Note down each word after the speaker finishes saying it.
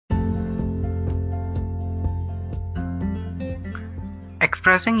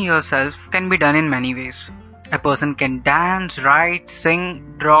Expressing yourself can be done in many ways. A person can dance, write,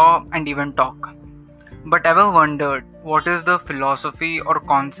 sing, draw, and even talk. But ever wondered what is the philosophy or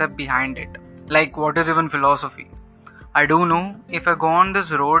concept behind it? Like, what is even philosophy? I do know if I go on this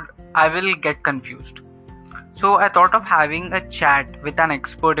road, I will get confused. So I thought of having a chat with an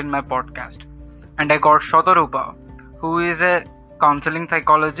expert in my podcast. And I got Shotarupa, who is a counseling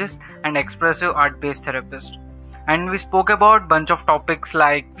psychologist and expressive art based therapist. And we spoke about bunch of topics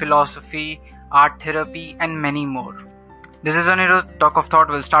like philosophy, art therapy, and many more. This is Anirudh, Talk of Thought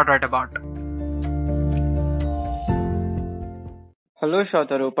will start right about. Hello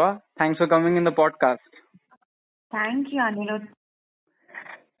Shotarupa, thanks for coming in the podcast. Thank you, Anirudh.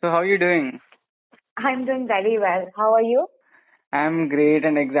 So how are you doing? I'm doing very well. How are you? I'm great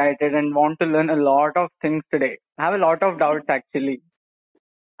and excited and want to learn a lot of things today. I have a lot of doubts actually.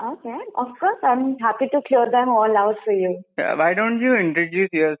 Okay. Of course, I'm happy to clear them all out for you. Why don't you introduce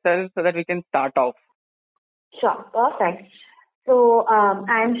yourself so that we can start off? Sure. Perfect. So,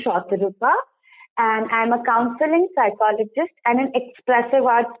 I'm Shwatarupa, and I'm a counseling psychologist and an expressive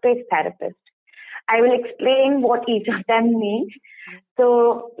arts-based therapist. I will explain what each of them means.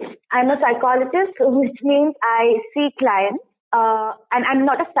 So, I'm a psychologist, which means I see clients, and I'm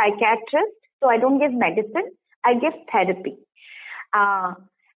not a psychiatrist, so I don't give medicine. I give therapy. Uh,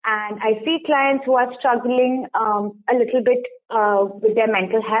 and I see clients who are struggling a little bit with their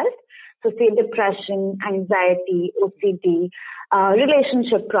mental health. So, say depression, anxiety, OCD,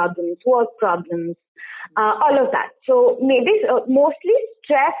 relationship problems, work problems, all of that. So, maybe mostly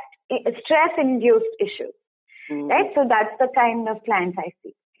stress-induced issues, right? So, that's the kind of clients I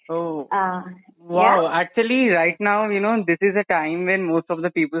see. Oh, Uh, wow. yeah. Actually, right now, this is a time when most of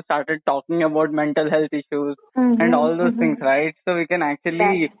the people started talking about mental health issues and all those things, right? So we can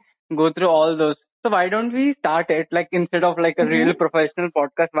actually Yes. go through all those. So why don't we start it like instead of like a real professional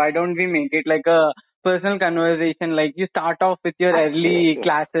podcast, why don't we make it like a personal conversation? Like you start off with your early Absolutely.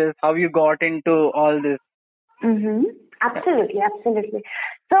 classes, how you got into all this. Absolutely, absolutely.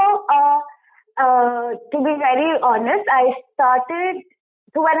 So, to be very honest, I started.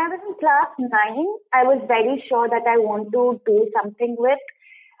 So when I was in class 9, I was very sure that I want to do something with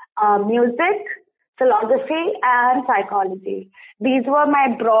music, philosophy, and psychology. These were my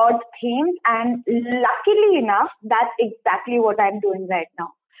broad themes, and luckily enough, that's exactly what I'm doing right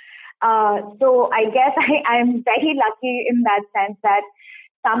now. So I guess I'm very lucky in that sense that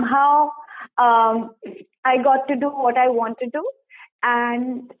somehow I got to do what I want to do.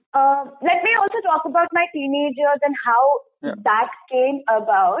 And let me also talk about my teenage years and how that came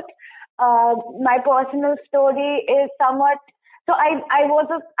about. My personal story is somewhat. So I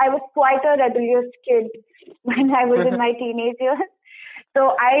was quite a rebellious kid when I was in my teenage years.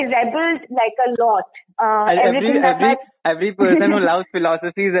 So I rebelled like a lot. Every person who loves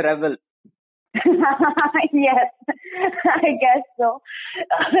philosophy is a rebel. Yes, I guess so.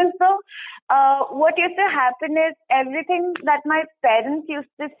 So, what used to happen is everything that my parents used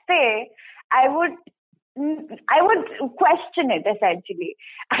to say, I would I would question it essentially.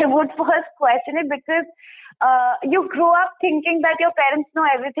 I would first question it because you grow up thinking that your parents know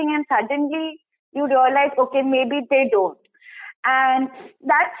everything, and suddenly you realize, okay, maybe they don't. And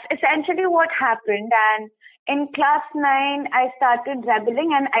that's essentially what happened. And in class 9, I started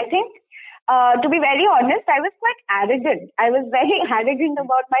rebelling, and I think to be very honest, I was quite arrogant. I was very arrogant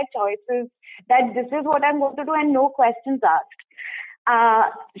about my choices, that this is what I'm going to do and no questions asked. Uh,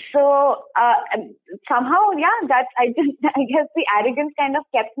 so somehow, yeah, that's I guess the arrogance kind of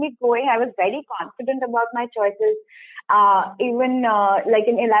kept me going. I was very confident about my choices. Even like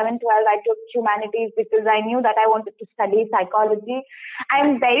in 11, 12, I took humanities because I knew that I wanted to study psychology.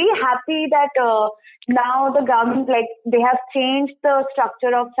 I'm very happy that now the government, like, they have changed the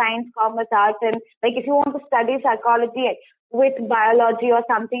structure of science, commerce, arts, and like if you want to study psychology with biology or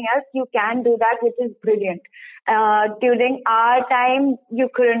something else, you can do that, which is brilliant. During our time, you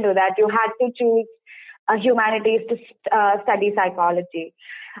couldn't do that. You had to choose humanities to study psychology.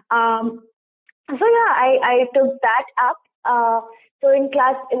 Um, so yeah, I took that up. So in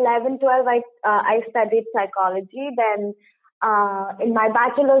class 11, 12, I studied psychology. Then in my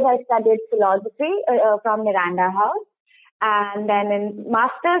bachelor's, I studied philosophy from Miranda House. And then in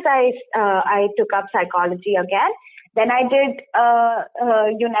masters, I took up psychology again. Then I did a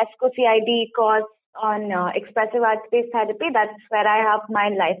UNESCO CID course on expressive arts based therapy. That's where I have my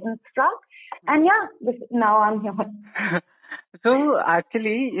license from. And yeah, now I'm here. So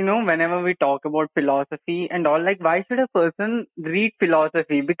actually, whenever we talk about philosophy and all, like, why should a person read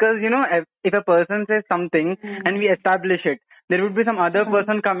philosophy? Because, if a person says something and we establish it, there would be some other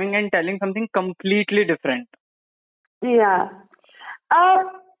person coming and telling something completely different. Yeah. Uh,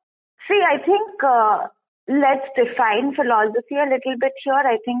 See, I think let's define philosophy a little bit here.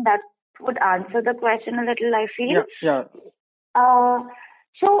 I think that would answer the question a little, I feel. Yeah, yeah, Uh,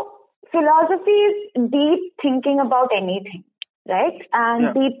 so, philosophy is deep thinking about anything, right? And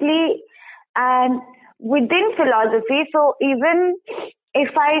yeah. deeply, and within philosophy, so even if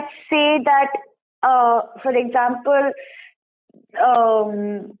I say that, for example,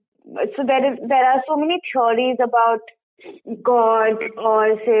 um, so there are so many theories about God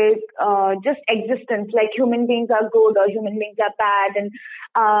or say just existence, like human beings are good or human beings are bad,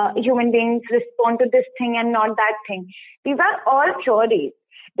 and human beings respond to this thing and not that thing. These are all theories.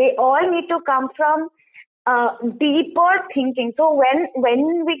 They all need to come from deeper thinking. So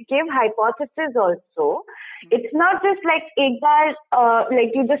when we give hypothesis also, it's not just like एक बार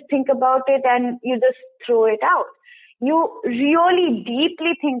like you just think about it and you just throw it out. You really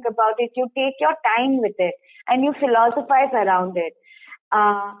deeply think about it. You take your time with it and you philosophize around it.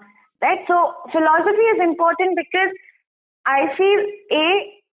 Uh, right. So philosophy is important because I feel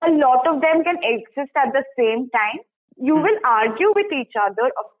a lot of them can exist at the same time. You Hmm. will argue with each other,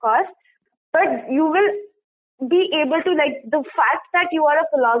 of course, but you will be able to like the fact that you are a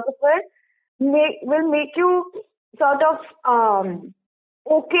philosopher will make you sort of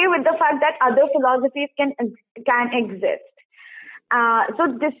okay with the fact that other philosophies can exist. So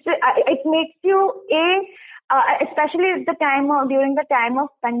it makes you especially at the time of during the time of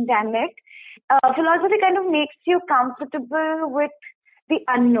pandemic, philosophy kind of makes you comfortable with the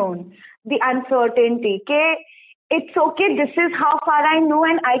unknown, the uncertainty. Okay, it's okay. This is how far I know,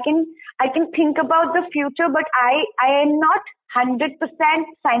 and I can think about the future, but I am not 100%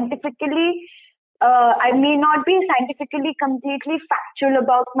 scientifically. I may not be scientifically completely factual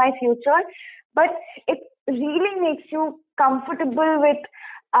about my future, but it really makes you comfortable with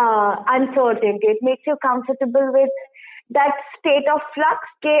uncertainty. It makes you comfortable with that state of flux.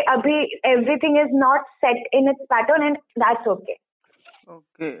 Okay, abhi, everything is not set in its pattern, and that's okay.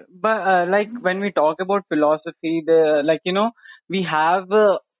 Okay, but like when we talk about philosophy, we have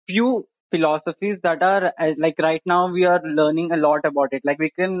few philosophies that are like right now we are learning a lot about it. Like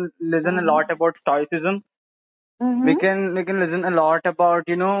we can listen a lot Mm-hmm. about Stoicism. We Mm-hmm. can we can listen a lot about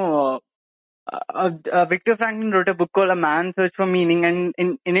Viktor Franklin wrote a book called A Man's Search for Meaning, and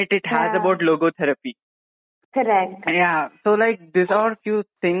in it has Yeah, about logotherapy. correct. Yeah, so like these are few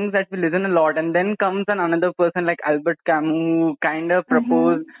things that we listen a lot, and then comes another person like Albert Camus who kind of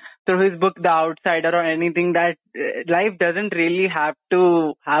proposed Mm-hmm. through his book The Outsider or anything that life doesn't really have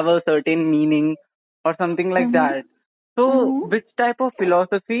to have a certain meaning or something like Mm-hmm. that. So, Mm-hmm. which type of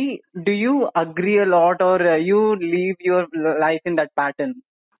philosophy do you agree a lot, or you live your life in that pattern?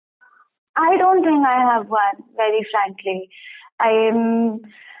 I don't think I have one, very frankly. I am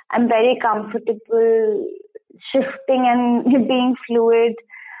I'm very comfortable shifting and being fluid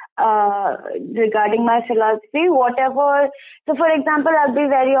uh, regarding my philosophy. Whatever so for example, I'll be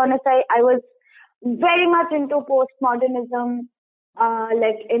very honest, I was very much into postmodernism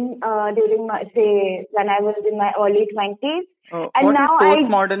like in during my say when I was in my early twenties. And What is now I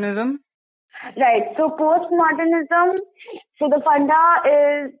postmodernism? Right. So postmodernism, so the funda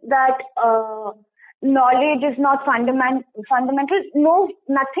is that knowledge is not fundamental. No,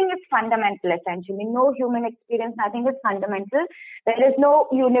 nothing is fundamental essentially. No human experience, nothing is fundamental. There is no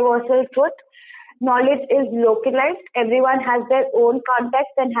universal truth. Knowledge is localized. Everyone has their own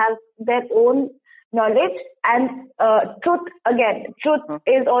context and has their own knowledge. And truth Uh,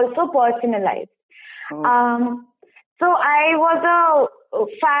 is also personalized. uh, Um, so I was a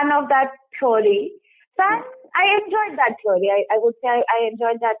fan of that theory. So uh, I enjoyed that theory. I would say I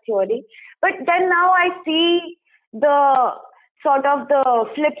enjoyed that theory. But then now I see the sort of the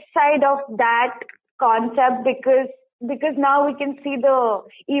flip side of that concept because now we can see the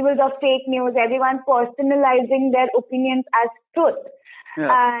evils of fake news, everyone personalizing their opinions as truth.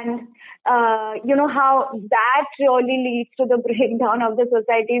 yeah. And you know how that really leads to the breakdown of the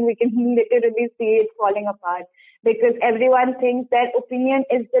society. We can literally see it falling apart because everyone thinks their opinion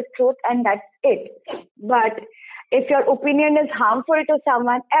is the truth and that's it. But if your opinion is harmful to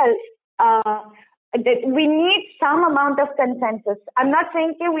someone else, we need some amount of consensus. I'm not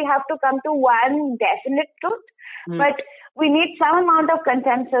saying that we have to come to one definite truth, Hmm. but we need some amount of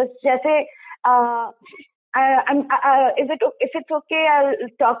consensus. जैसे if it's okay, I'll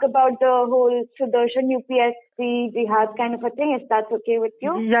talk about the whole Sudarshan UPSC jihad kind of a thing. If that's okay with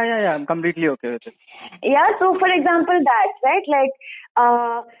you? Yeah, yeah, yeah. I'm completely okay with it. Yeah. So, for example, that right, like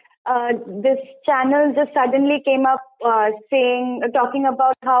this channel just suddenly came up talking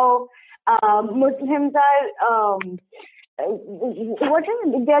about how Muslims are what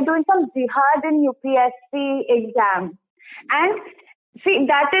is it? They are doing some jihad in UPSC exam, and see,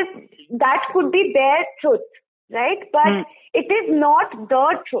 that could be their truth, right? But it is not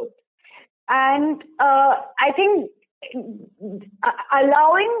the truth. And I think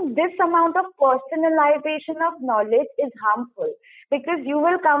allowing this amount of personalization of knowledge is harmful, because you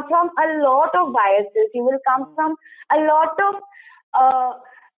will come from a lot of biases. You will come from a lot of uh,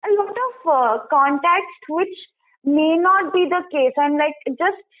 context which may not be the case. And like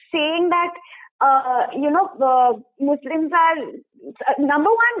just saying that Muslims are number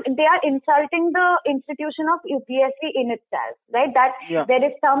one, they are insulting the institution of UPSC in itself, right? That Yeah. there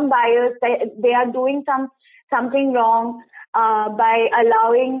is some bias, they are doing something wrong by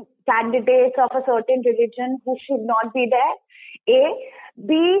allowing candidates of a certain religion who should not be there. A,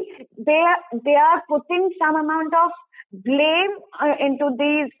 B, they are putting some amount of blame into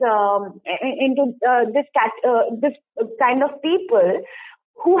this kind of people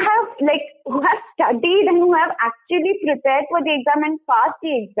who have studied and who have actually prepared for the exam and passed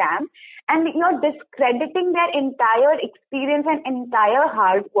the exam, and you're discrediting their entire experience and entire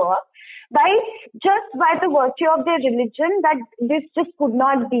hard work by the virtue of their religion, that this just could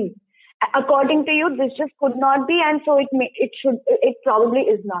not be. According to you, this just could not be, and so it probably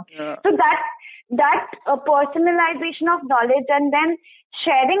is not. Yeah. So that personalization of knowledge and then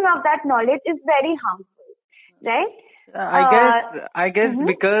sharing of that knowledge is very harmful, right? I guess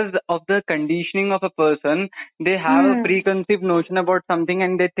because of the conditioning of a person, they have a preconceived notion about something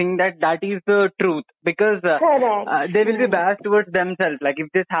and they think that that is the truth, because Correct. they will be biased towards themselves. Like if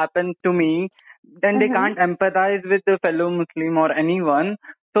this happens to me, then they can't empathize with the fellow Muslim or anyone.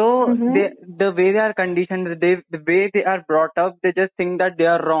 So the way they are conditioned, the way they are brought up, they just think that they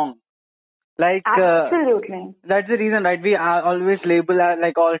are wrong. Like Absolutely. that's the reason, right? We are always label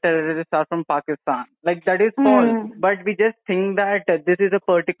like all terrorists are from Pakistan. Like that is false, but we just think that this is a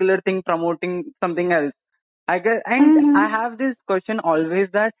particular thing promoting something else. I guess, and I have this question always,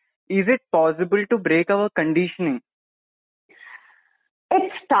 that is it possible to break our conditioning?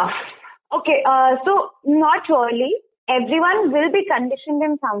 It's tough. Okay, so not really. Everyone will be conditioned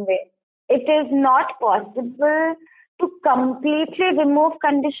in some way. It is not possible to completely remove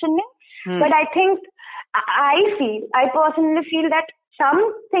conditioning, but I think I personally feel that some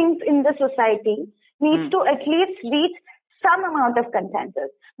things in the society needs to at least reach some amount of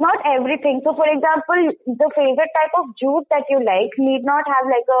consensus. Not everything. So, for example, the favorite type of juice that you like need not have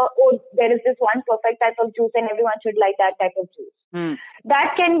like there is this one perfect type of juice and everyone should like that type of juice.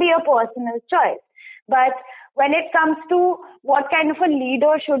 That can be a personal choice. But when it comes to what kind of a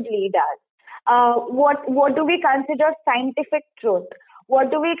leader should lead us, what do we consider scientific truth? What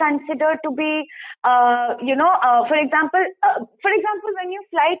do we consider to be, for example, when you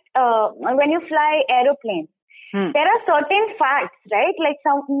fly aeroplanes, there are certain facts, right? Like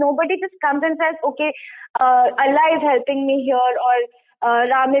nobody just comes and says, okay, Allah is helping me here, or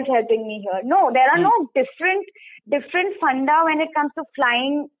Ram is helping me here. No, there are no different funda when it comes to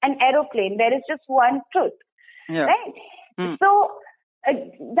flying an aeroplane. There is just one truth, right? So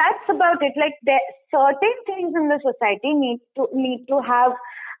that's about it. Like certain things in the society need to have,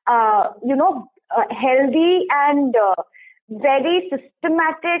 healthy and very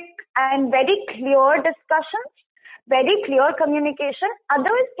systematic and very clear discussions, very clear communication.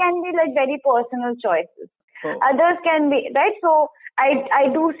 Others can be like very personal choices. Others can be, right? So I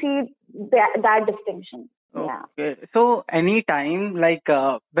do see that distinction. Yeah. Okay. So anytime, like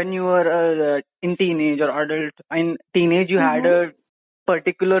when you were in teenage or adult, in teenage you had a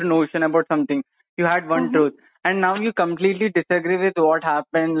particular notion about something. You had one truth, and now you completely disagree with what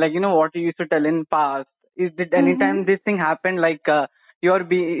happened. Like what you used to tell in past. Did anytime this thing happen? Like you're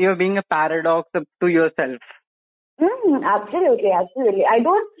being a paradox to yourself. Absolutely. I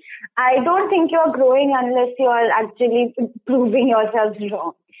don't think you're growing unless you're actually proving yourself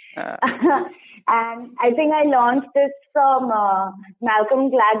wrong. And I think I learned this from Malcolm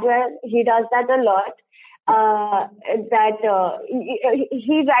Gladwell. He does that a lot.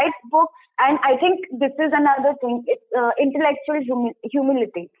 He writes books, and I think this is another thing. It's intellectual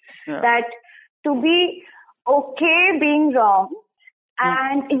humility. That to be okay being wrong,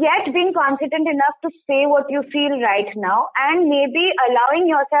 and yet being confident enough to say what you feel right now, and maybe allowing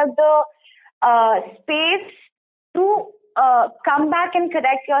yourself the space to come back and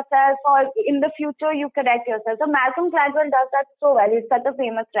correct yourself, or in the future you correct yourself. So Malcolm Gladwell does that so well. He's such a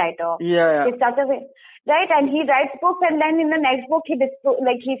famous writer. He's such a right, and he writes books, and then in the next book he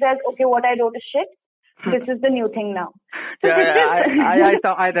says, okay, what I wrote is shit. This is the new thing now. So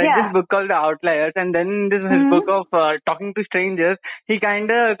I read this book called The Outliers, and then his book of Talking to Strangers, he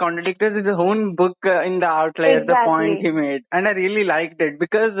kind of contradicted his own book in The Outliers, the point he made. And I really liked it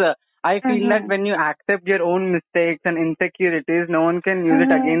because I feel that when you accept your own mistakes and insecurities, no one can use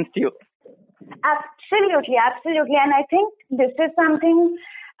it against you. Absolutely, absolutely. And I think this is something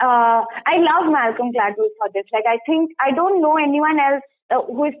I love Malcolm Gladwell for this. Like, I think I don't know anyone else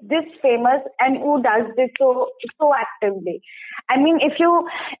who is this famous and who does this so actively. I mean, if you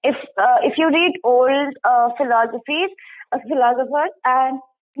read old philosophers, and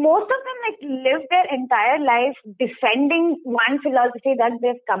most of them like live their entire life defending one philosophy that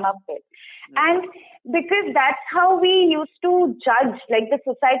they've come up with. And because that's how we used to judge, like the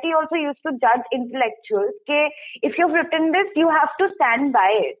society also used to judge intellectuals. Okay, if you've written this, you have to stand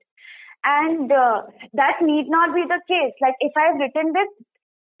by it. And that need not be the case. Like if I've written this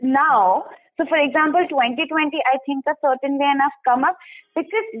now, so for example, 2020, I think a certain way and I've come up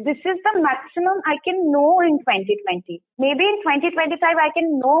because this is the maximum I can know in 2020. Maybe in 2025, I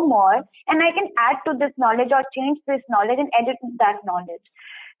can know more and I can add to this knowledge or change this knowledge and edit that knowledge.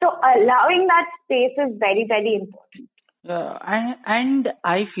 So allowing that space is very, very important. And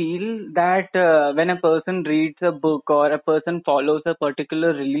I feel that when a person reads a book or a person follows a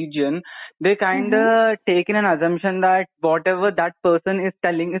particular religion, they kind of take in an assumption that whatever that person is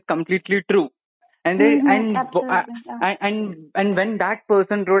telling is completely true. And they and when that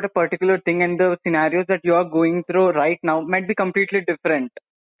person wrote a particular thing and the scenarios that you are going through right now might be completely different.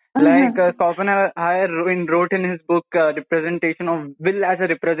 Like Schopenhauer wrote in his book Representation of Will as a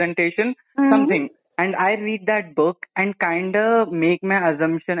Representation, something. And I read that book and kind of make my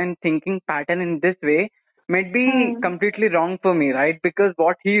assumption and thinking pattern in this way might be completely wrong for me, right? Because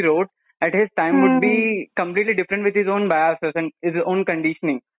what he wrote at his time would be completely different with his own biases and his own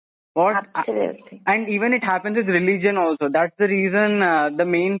conditioning. Absolutely. And even it happens with religion also. That's the reason the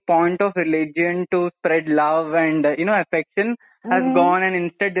main point of religion to spread love and affection has gone, and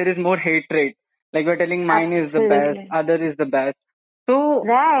instead there is more hatred. Like we're telling mine is the best, other is the best. So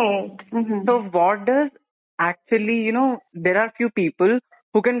right. So what does actually there are few people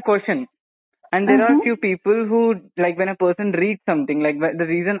who can question. And there are few people who, like when a person reads something, like the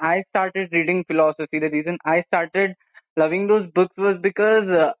reason I started reading philosophy, the reason I started loving those books was because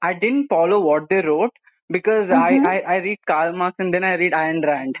I didn't follow what they wrote, because I read Karl Marx and then I read Ayn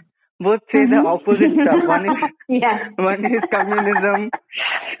Rand. Both say the opposite stuff. One is communism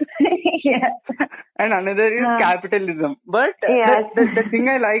and another is capitalism. But the thing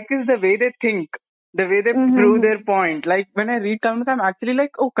I like is the way they think, the way they prove their point. Like when I read communism, I'm actually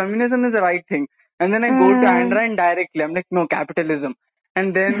like, oh, communism is the right thing. And then I go to Ayn Rand directly. I'm like, no, capitalism.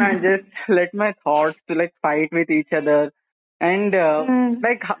 And then I just let my thoughts to like fight with each other. And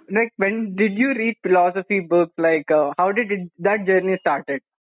like when did you read philosophy books? Like how did that journey started?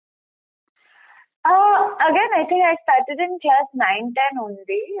 Again, I think I started in class 9, 10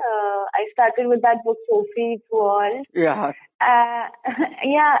 only. I started with that book, Sophie's World. Yeah.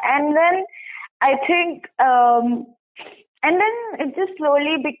 Yeah, and then I think, and then it just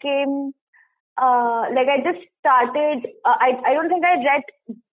slowly became, like I just started, I don't think I read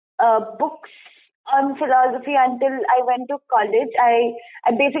books on philosophy until I went to college. I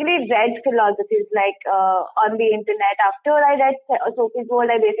basically read philosophies like on the internet. After I read Sophie's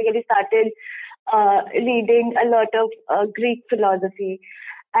World, I basically started reading a lot of Greek philosophy.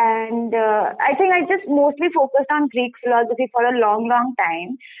 And I think I just mostly focused on Greek philosophy for a long, long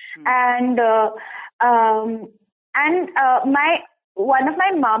time. And my one of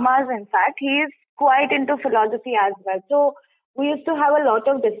my mamas, in fact, he is quite into philosophy as well. So we used to have a lot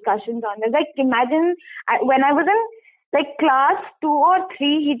of discussions on this. Like imagine when I was in like class 2 or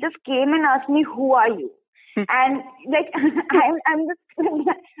 3, he just came and asked me, "Who are you?" And like I'm just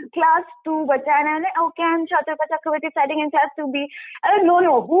class 2 bacha, and I'm like, okay, I'm Shatrapa Chakravarti studying in class 2B. I don't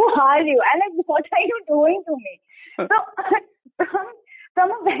know, who are you? And like, what are you doing to me? So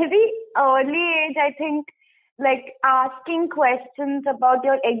from a very early age, I think like asking questions about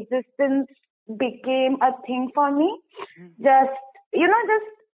your existence became a thing for me.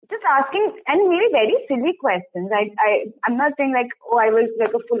 Just asking, and maybe very silly questions. I'm not saying like, oh, I was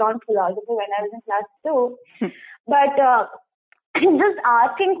like a full-on philosopher when I was in class 2, but just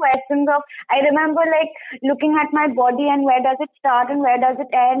asking questions of, I remember like looking at my body and where does it start and where does it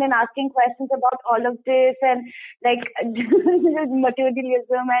end, and asking questions about all of this and like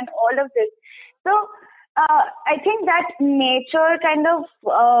materialism and all of this. So I think that nature kind of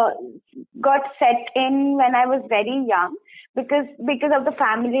got set in when I was very young because of the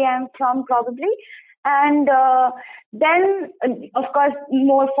family I'm from probably. And then, of course,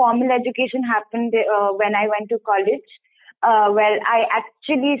 more formal education happened when I went to college, where I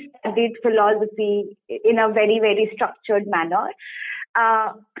actually studied philosophy in a very, very structured manner.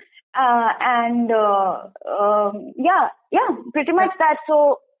 Yeah, pretty much that.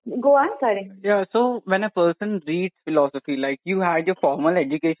 So Go on, sorry. Yeah, so when a person reads philosophy, like you had your formal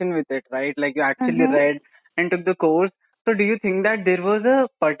education with it, right? Like you actually Mm-hmm. read and took the course. So do you think that there was a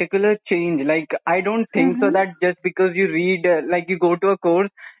particular change? Like I don't think so Mm-hmm. that just because you read, like you go to a course,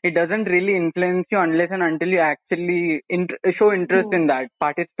 it doesn't really influence you unless and until you actually show interest in that,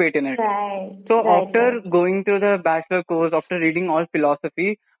 participate in it. Right, So right, after right. going through the bachelor course, after reading all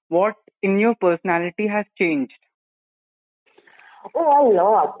philosophy, what in your personality has changed? Oh, a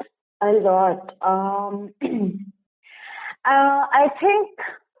lot, a lot. I think,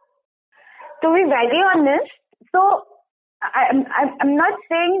 to be very honest, so I'm not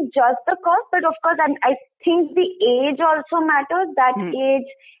saying just the cost, but of course I think the age also matters. That Hmm. age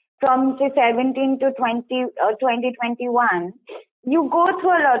from say 17 to 20, 2021, you go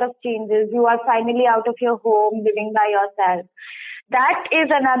through a lot of changes. You are finally out of your home, living by yourself. That is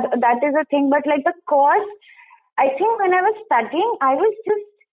a thing. But like the cost, I think when I was studying, I was just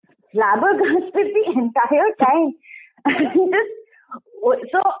flabbergasted the entire time. Just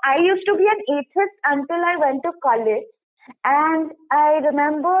so I used to be an atheist until I went to college, and I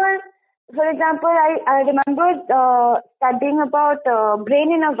remember, for example, I remember studying about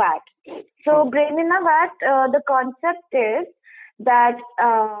brain in a vat. So brain in a vat, the concept is that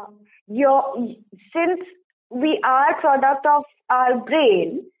your since we are product of our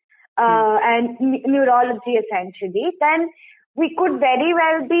brain Hmm. and neurology essentially, then we could very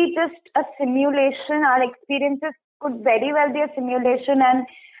well be just a simulation. Our experiences could very well be a simulation, and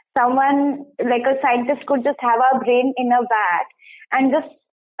someone like a scientist could just have our brain in a vat and just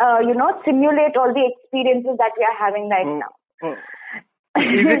simulate all the experiences that we are having right Oh, now. oh.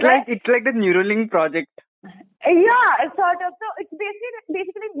 Is it Right? like it's like the Neuralink project? Yeah, sort of. So it's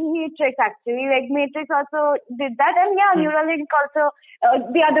basically Matrix actually. Like Matrix also did that, and yeah, Hmm. Neuralink also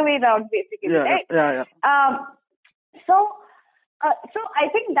the other way around basically, Yeah, right? yeah, yeah. So so I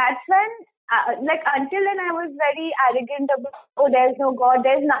think that's when, like, until then I was very arrogant about, oh, there's no God,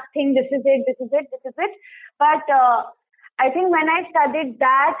 there's nothing, this is it, this is it, this is it. But I think when I studied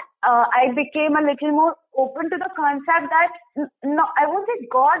that, I became a little more open to the concept that, no, I won't say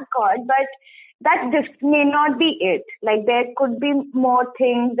God, but that this may not be it. Like, there could be more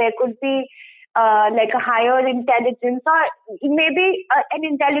things, there could be like a higher intelligence, or maybe an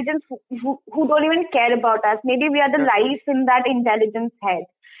intelligence who don't even care about us. Maybe we are the Yeah. life in that intelligence head.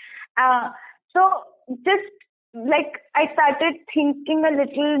 So just like I started thinking a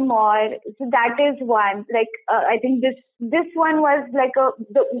little more. So that is one. Like I think this one was like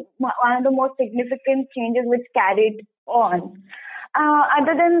one of the most significant changes which carried on.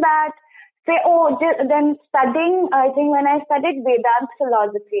 Other than that, say then studying. I think when I studied Vedant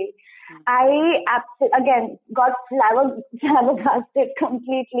philosophy, I again got flabbergasted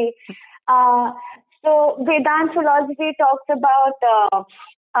completely. Uh, so Vedant philosophy talks about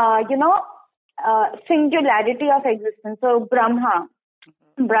you know singularity of existence. So Brahman,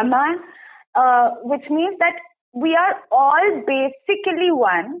 which means that we are all basically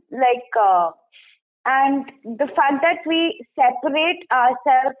one. And the fact that we separate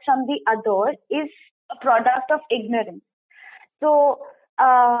ourselves from the other is a product of ignorance. So,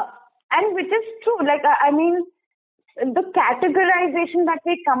 and which is true. Like, I mean, the categorization that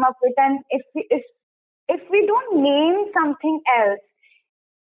we come up with, and if we don't name something else,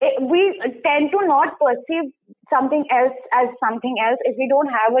 we tend to not perceive something else as something else if we don't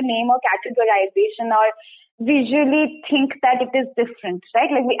have a name or categorization or visually think that it is different, right?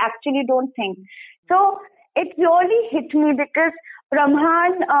 Like we actually don't think. So it really hit me because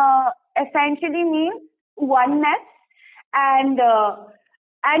Brahman essentially means oneness, and so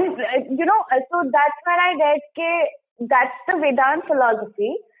that's where I read that's the Vedant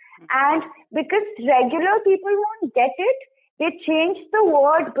philosophy, and because regular people won't get it, they changed the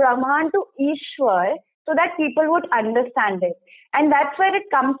word Brahman to Ishwar so that people would understand it. And that's where it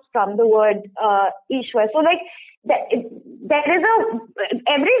comes from, the word Ishwar. So like there is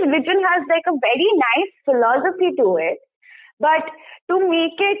every religion has like a very nice philosophy to it, but to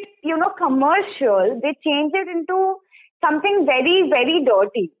make it, commercial, they change it into something very, very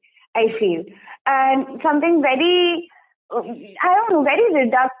dirty, I feel. And something very, I don't know, very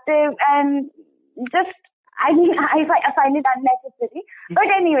reductive and just, I mean, I find it unnecessary. But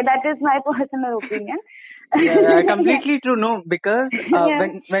anyway, that is my personal opinion. Yeah, Yeah. completely true. No, because Yeah.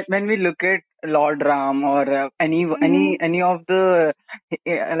 when we look at Lord Ram or Mm-hmm. any of the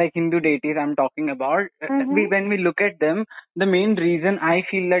like Hindu deities I'm talking about, we Mm-hmm. when we look at them, the main reason I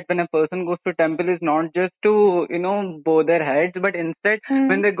feel that when a person goes to temple is not just to bow their heads, but instead when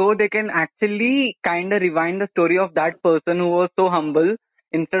Mm-hmm. they go, they can actually kind of rewind the story of that person who was so humble.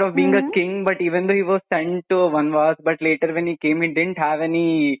 instead of being a Hmm. king, but even though he was sent to Vanvas, but later when he came, he didn't have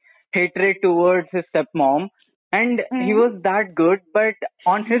any hatred towards his stepmom. And he Hmm. was that good, but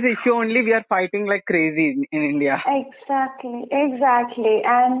on his issue only we are fighting like crazy in India. Exactly, exactly.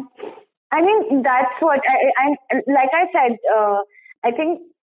 And I mean, that's what like I said, I think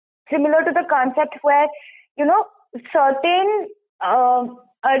similar to the concept where, you know, certain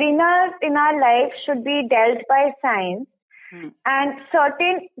arenas in our life should be dealt by science Hmm. and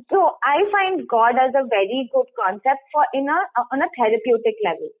certain, so I find God as a very good concept for in a, on a therapeutic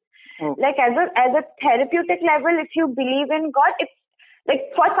level. Oh. Like as a therapeutic level, if you believe in God, it's like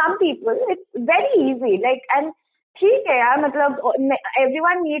for some people it's very easy, like, and ठीक है यार, मतलब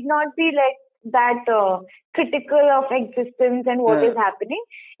everyone need not be like that critical of existence and what Yeah. is happening.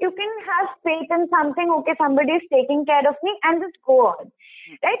 You can have faith in something. Okay, somebody is taking care of me, and just go on,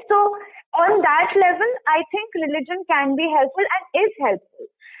 right? So on that level, I think religion can be helpful and is helpful.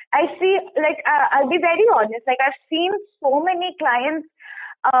 I see, like, I'll be very honest, like I've seen so many clients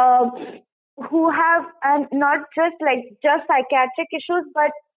uh, who have, and not just like just psychiatric issues,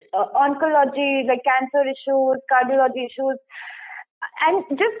 but oncology, like cancer issues, cardiology issues, and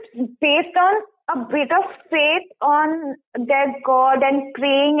just based on a bit of faith on their God and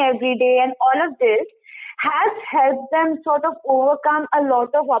praying every day and all of this has helped them sort of overcome a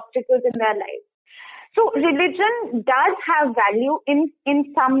lot of obstacles in their life. So religion does have value in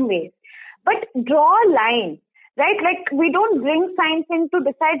some ways, but draw a line, right? Like we don't bring science in to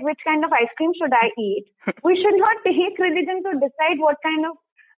decide which kind of ice cream should I eat. We should not take religion to decide what kind of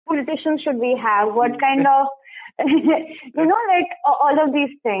politicians should we have, what kind of like all of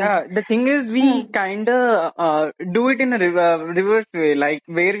these things. Yeah, the thing is, we Mm. kind of do it in a reverse way. Like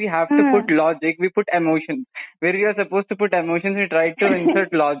where we have to put Mm. logic, we put emotions. Where we are supposed to put emotions, we try to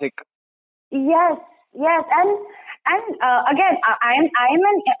insert logic. Yes, yes, and again,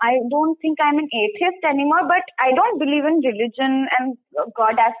 I don't think I'm an atheist anymore, but I don't believe in religion and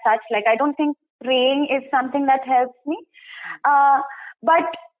God as such. Like I don't think praying is something that helps me. Uh,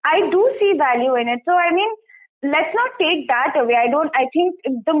 but I do see value in it. So I mean, let's not take that away. I don't. I think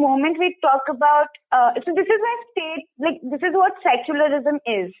the moment we talk about, so this is why this is what secularism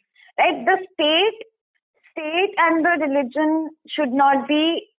is, right? The state and the religion should not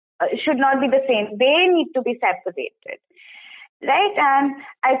be the same. They need to be separated, right? And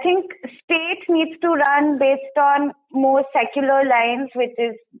I think state needs to run based on more secular lines, which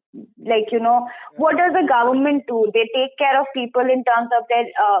is like, what does the government do? They take care of people in terms of their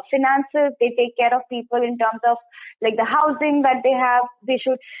finances. They take care of people in terms of like the housing that they have. They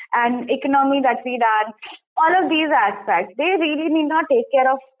should, and economy that we run. All of these aspects, they really need not take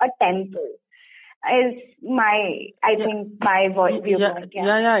care of a temple is I Yeah, think, my viewpoint.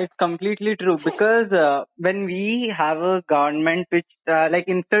 Yeah. yeah, it's completely true. Because when we have a government which, like,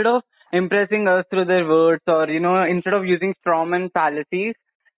 instead of impressing us through their words, or instead of using strawman fallacies,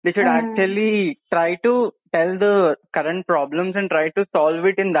 they should Mm. actually try to tell the current problems and try to solve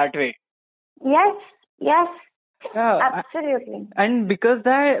it in that way. Yes. Yes. Yeah, Absolutely. and because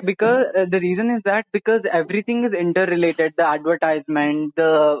the reason is that because everything is interrelated, the advertisement,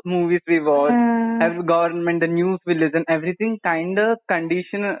 the movies we watch, Mm. every government, the news we listen, everything kind of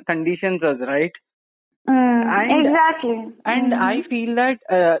conditions us, right? Mm. and Exactly. and Mm-hmm. I feel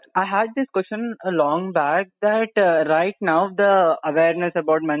that I had this question a long back, that right now the awareness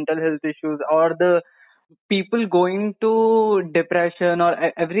about mental health issues, or the people going to depression, or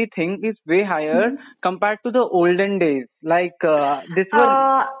everything is way higher Mm-hmm. compared to the olden days. Like this were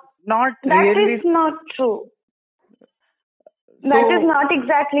Uh, not that is really not true. That is so. not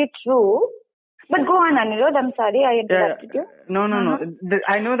exactly true. But go on, Anirudh. I'm sorry I Yeah, interrupted you. no, no, no. Uh-huh.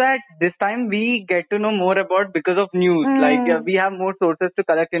 I know that this time we get to know more about because of news. Like Mm. we have more sources to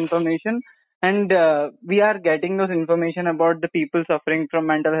collect information, and we are getting those information about the people suffering from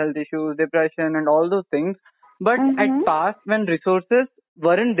mental health issues, depression, and all those things. But at Mm-hmm. past, when resources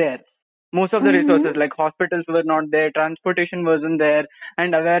weren't there, most of the Mm-hmm. resources like hospitals were not there, transportation wasn't there,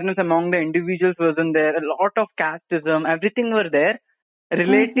 and awareness among the individuals wasn't there. A lot of casteism, everything were there, Mm-hmm.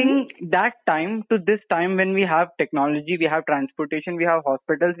 relating that time to this time when we have technology, we have transportation, we have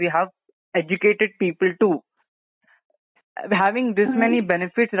hospitals, we have educated people too. Having this Mm-hmm. many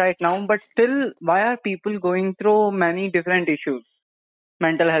benefits right now, but still, why are people going through many different issues,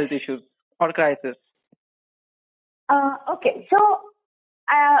 mental health issues or crisis? Okay, so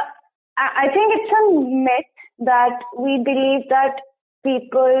I think it's a myth that we believe that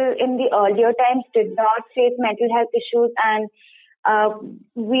people in the earlier times did not face mental health issues, and uh,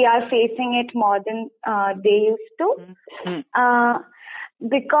 we are facing it more than they used to. Hmm. Hmm. Uh,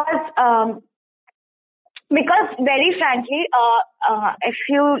 because Because very frankly, if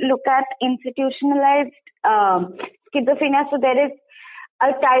you look at institutionalized schizophrenia, so there is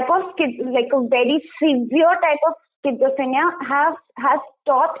a type of like a very severe type of schizophrenia has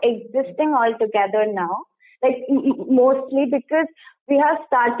stopped existing altogether now. Like mostly because we have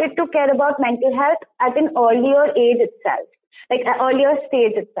started to care about mental health at an earlier age itself, like an earlier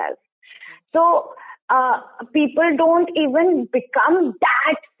stage itself. So people don't even become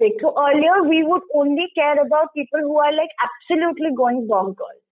that sick. So earlier we would only care about people who are like absolutely going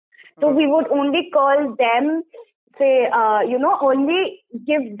bonkers. So we would only call them, say, only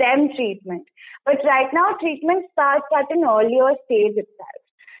give them treatment. But right now, treatment starts at an earlier stage itself.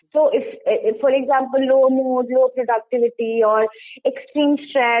 So if, for example, low mood, low productivity, or extreme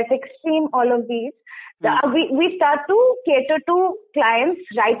stress, extreme all of these, we start to cater to clients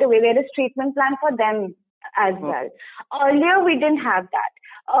right away. There is treatment plan for them as well. Earlier, we didn't have that.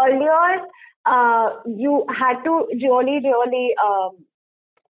 Earlier, you had to really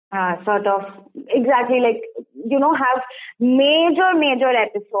sort of exactly like have major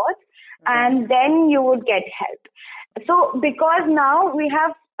episodes, and then you would get help. So because now we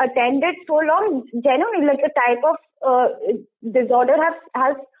have attended so long, genuinely like the type of disorder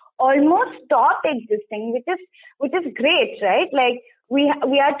has almost stopped existing, which is great, right? Like we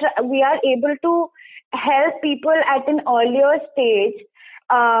are able to help people at an earlier stage,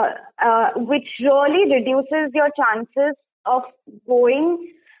 which really reduces your chances of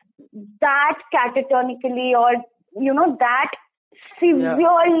going that catatonically or that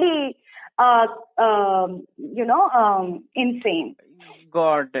severely insane.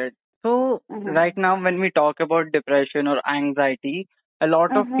 Got it. So right now when we talk about depression or anxiety, a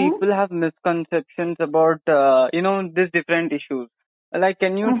lot of people have misconceptions about these different issues. Like,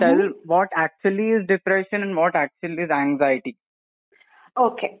 can you tell what actually is depression and what actually is anxiety?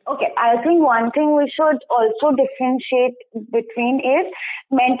 Okay. I think one thing we should also differentiate between is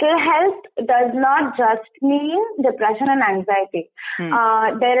mental health does not just mean depression and anxiety.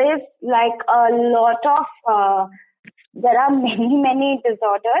 There is like a lot of, there are many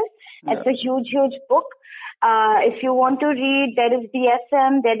disorders. It's a huge book. If you want to read, there is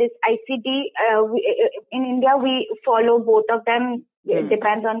DSM, there is ICD. In India, we follow both of them. It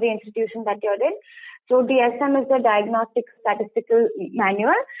depends on the institution that you're in. So DSM is the Diagnostic Statistical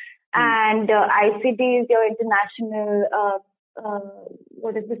Manual, and ICD is your international,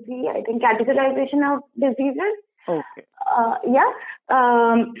 what is the C? I think categorization of diseases. Okay.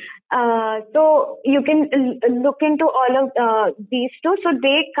 So you can look into all of these two. So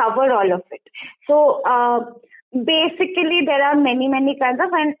they cover all of it. So basically, there are many kinds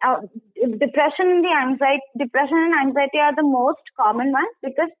of, and depression and anxiety are the most common ones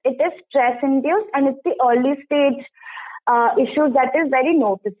because it is stress induced and it's the early stage issue that is very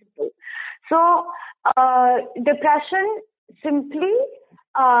noticeable. So depression simply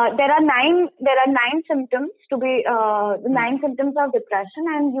there are nine symptoms to be the 9 symptoms of depression,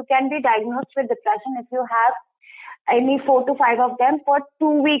 and you can be diagnosed with depression if you have any 4 to 5 of them for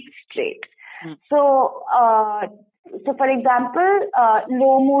 2 weeks straight. So for example,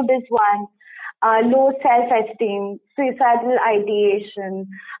 low mood is one, low self-esteem, suicidal ideation,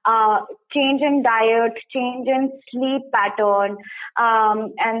 change in diet, change in sleep pattern,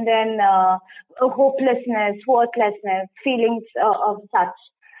 and then hopelessness, worthlessness, feelings of such.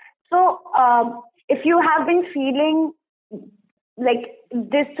 So if you have been feeling like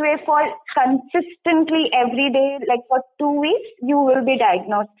this way for consistently every day, like for 2 weeks, you will be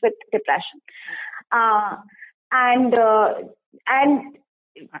diagnosed with depression. And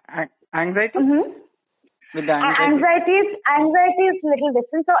anxiety? With the anxiety is little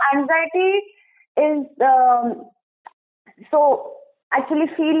different. So anxiety is so actually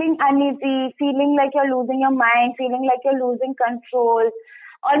feeling uneasy, feeling like you're losing your mind, feeling like you're losing control,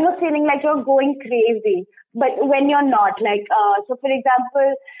 almost feeling like you're going crazy, but when you're not. Like so for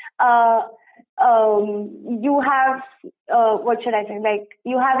example, you have what should I say? Like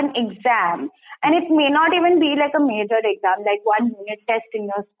you have an exam, and it may not even be like a major exam, like one unit test in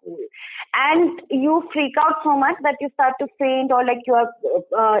your school, and you freak out so much that you start to faint, or like you are,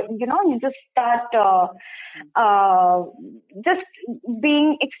 you just start just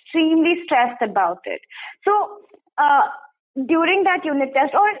being extremely stressed about it. So during that unit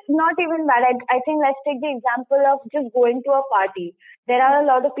test, or not even that, I think let's take the example of just going to a party. There are a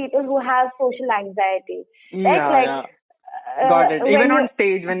lot of people who have social anxiety, right? Got it. Even on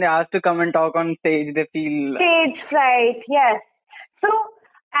stage, when they ask to come and talk on stage, they feel stage fright. Yes. So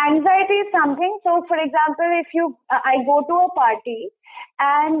anxiety is something. So for example, if I go to a party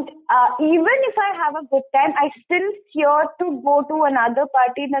And even if I have a good time, I still fear to go to another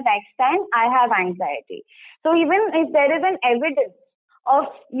party the next time. I have anxiety. So even if there is an evidence of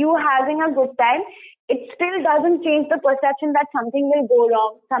you having a good time, it still doesn't change the perception that something will go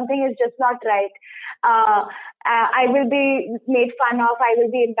wrong, something is just not right. I will be made fun of, I will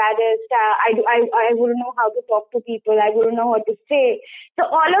be embarrassed, I wouldn't know how to talk to people, I wouldn't know what to say. So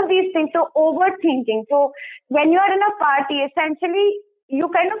all of these things, so overthinking. So when you are in a party, essentially, you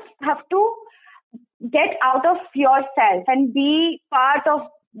kind of have to get out of yourself and be part of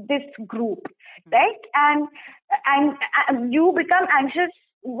this group, right? And you become anxious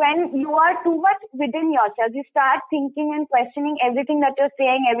when you are too much within yourself. You start thinking and questioning everything that you're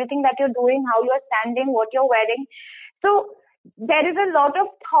saying, everything that you're doing, how you're standing, what you're wearing. So there is a lot of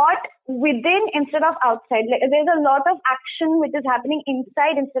thought within instead of outside. Like, there's a lot of action which is happening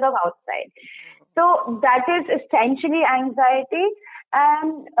inside instead of outside. So that is essentially anxiety.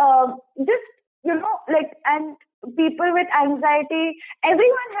 And just, and people with anxiety,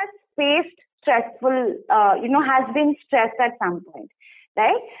 everyone has faced stressful, has been stressed at some point,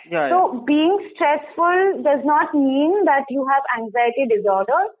 right? Yeah. So being stressful does not mean that you have anxiety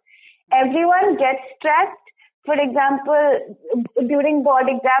disorder. Everyone gets stressed. For example, during board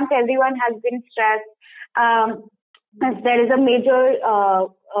exams, everyone has been stressed. If there is a major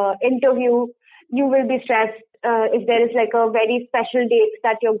interview, you will be stressed. If there is like a very special date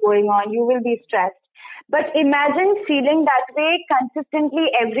that you're going on, you will be stressed. But imagine feeling that way consistently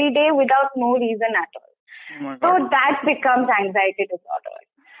every day without no reason at all. So that becomes anxiety disorder.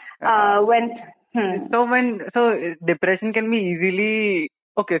 So depression can be easily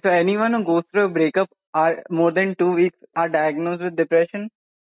okay. So anyone who goes through a breakup are more than 2 weeks are diagnosed with depression.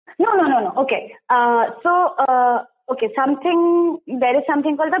 No. Okay. Okay. There is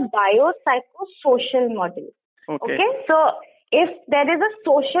something called the biopsychosocial model. Okay. So if there is a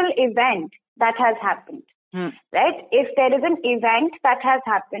social event that has happened, right? If there is an event that has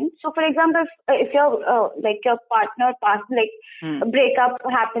happened, so for example, if your partner a breakup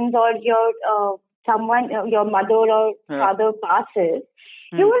happens, or your mother or father passes,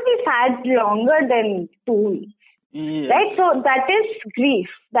 you will be sad longer than 2 weeks. Yeah. Right? So that is grief.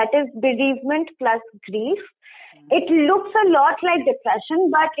 That is bereavement plus grief. It looks a lot like depression,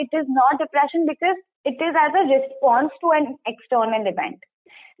 but it is not depression because it is as a response to an external event.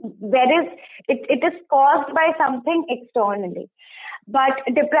 It is caused by something externally. But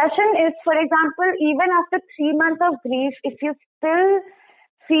depression is, for example, even after 3 months of grief, if you still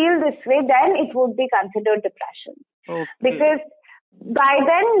feel this way, then it would be considered depression. Okay. Because by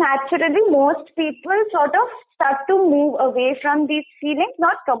then, naturally, most people sort of start to move away from these feelings,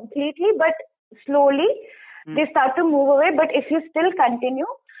 not completely, but slowly they start to move away. But if you still continue,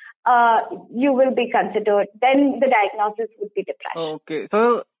 you will be considered, then the diagnosis would be depression. Okay.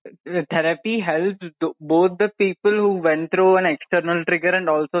 So therapy helps both the people who went through an external trigger and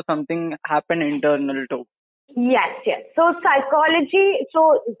also something happened internal too. Yes. So psychology,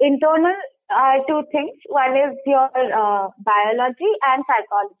 internal are two things. One is your biology and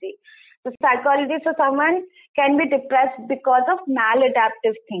psychology. So psychology, so someone can be depressed because of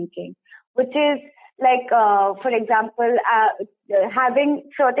maladaptive thinking, which is like, for example, having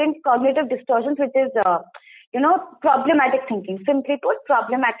certain cognitive distortions, which is, problematic thinking. Simply put,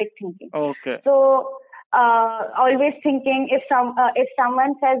 problematic thinking. Okay. So always thinking if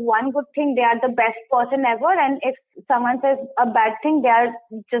someone says one good thing, they are the best person ever, and if someone says a bad thing, they are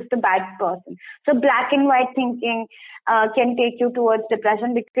just a bad person. So black and white thinking can take you towards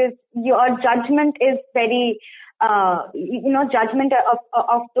depression because your judgment is very judgment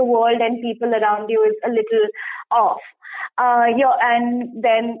of the world and people around you is a little off. And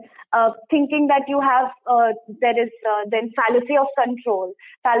then thinking that you have, there is then fallacy of control.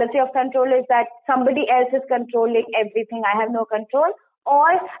 Fallacy of control is that somebody else is controlling everything. I have no control,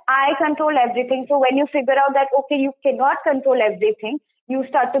 or I control everything. So when you figure out that, okay, you cannot control everything, you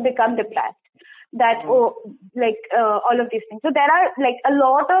start to become depressed. That, all of these things. So there are like a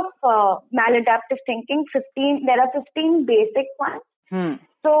lot of maladaptive thinking. There are 15 basic ones.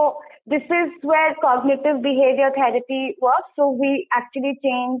 So this is where cognitive behavior therapy works. So we actually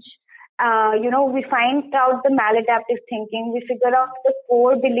change, we find out the maladaptive thinking. We figure out the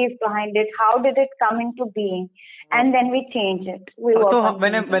core belief behind it. How did it come into being? And then we change it. We work so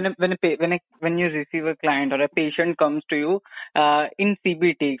when you receive a client or a patient comes to you in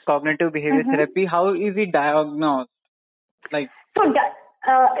CBT, cognitive behavior therapy, how is it diagnosed? So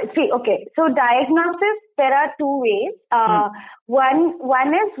diagnosis, there are two ways.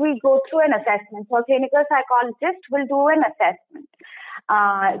 One is we go through an assessment. So a clinical psychologist will do an assessment.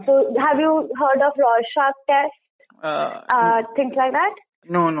 So have you heard of Rorschach test? things like that.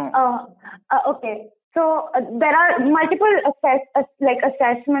 No. Okay. So there are multiple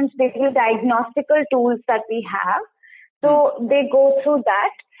assessments, basically diagnostical tools that we have. So they go through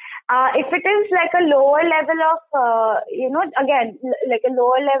that. If it is like a lower level of, again, like a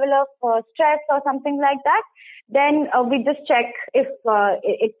lower level of stress or something like that, then we just check if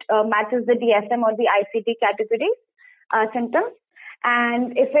it matches the DSM or the ICD categories symptoms.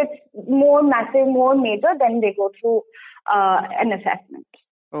 And if it's more massive, more major, then they go through an assessment.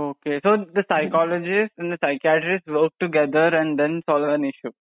 Okay. So the psychologist and the psychiatrist work together and then solve an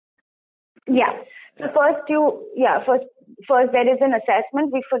issue. Yeah. So first there is an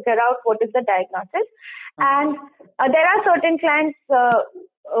assessment. We figure out what is the diagnosis, and there are certain clients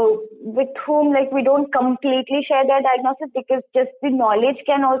with whom like we don't completely share their diagnosis because just the knowledge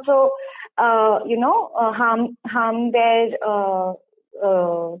can also harm their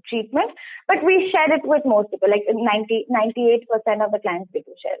treatment. But we share it with most people, like 98% of the clients we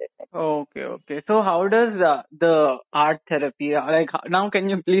do share it with. Okay. So how does the art therapy, now can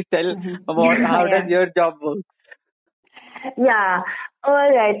you please tell about how does your job work? Yeah.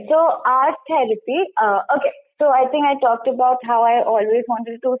 All right. So art therapy. Okay. So I think I talked about how I always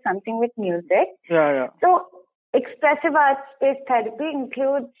wanted to do something with music. Yeah. So expressive art-based therapy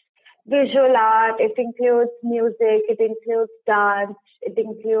includes visual art, it includes music, it includes dance, it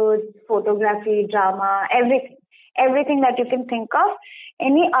includes photography, drama, everything that you can think of.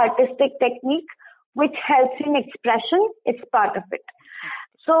 Any artistic technique which helps in expression, it's part of it.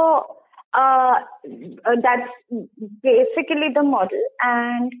 So that's basically the model.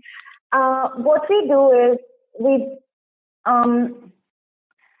 And what we do is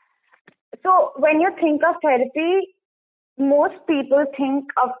so when you think of therapy, most people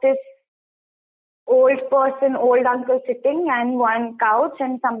think of this old uncle sitting and one couch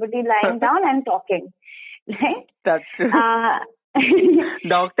and somebody lying down and talking, right? That's true.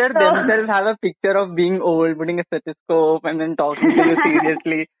 Doctors themselves have a picture of being old, putting a stethoscope and then talking to you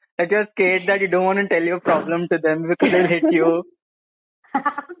seriously. That you're scared that you don't want to tell your problem to them because they'll hit you.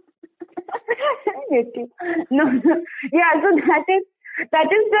 No. Yeah, so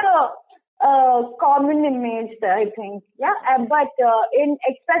that is the common image, I think. Yeah, but in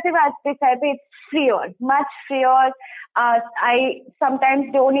expressive art-based therapy, it's freer, much freer. I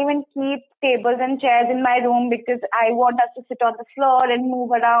sometimes don't even keep tables and chairs in my room because I want us to sit on the floor and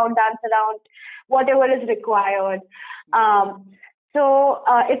move around, dance around, whatever is required. So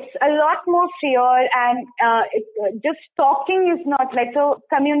it's a lot more freer, and just talking is not like, so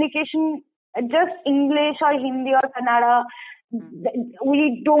communication, just English or Hindi or Kannada.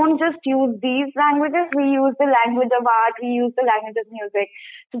 We don't just use these languages, we use the language of art, we use the language of music.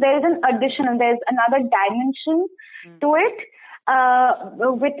 So there's there's another dimension to it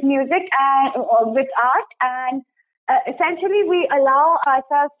with music and with art, and essentially we allow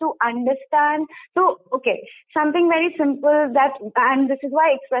ourselves to understand. So, okay, something very simple and this is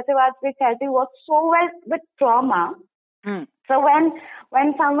why expressive arts-based therapy works so well with trauma. So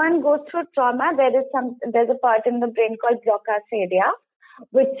when someone goes through trauma, there's a part in the brain called Broca's area,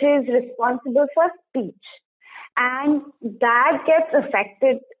 which is responsible for speech, and that gets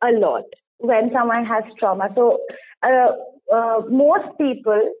affected a lot when someone has trauma. So most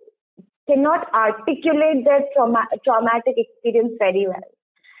people cannot articulate their traumatic experience very well,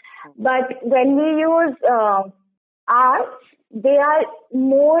 but when we use arts, they are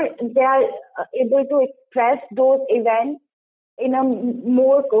able to express those events in a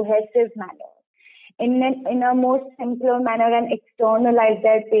more cohesive manner, in a more simpler manner, and externalize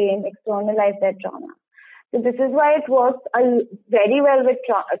their pain, externalize their trauma. So this is why it works very well with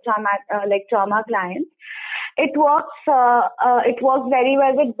trauma clients. It works very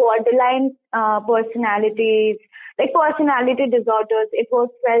well with borderline personalities, like personality disorders. It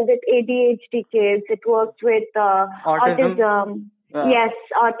works well with ADHD kids. It works with autism. Yes,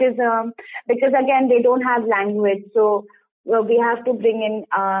 autism, because again they don't have language, so we have to bring in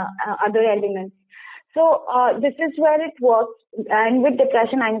other elements. So this is where it works, and with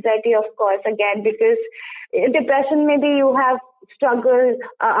depression, anxiety, of course, again, because depression, maybe you have struggle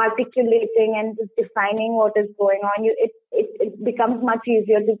articulating and just defining what is going on. It becomes much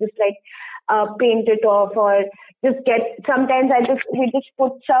easier to just like paint it off, or just sometimes we just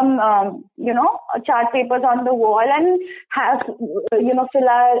put some chart papers on the wall and have fill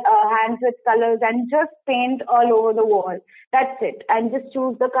our hands with colors and just paint all over the wall. That's it, and just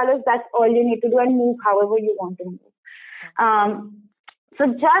choose the colors. That's all you need to do, and move however you want to move. So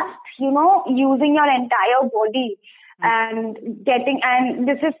just using your entire body and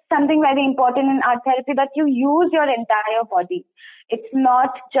this is something very important in art therapy, that you use your entire body. It's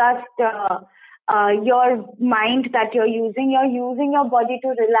not just your mind that you're using. You're using your body to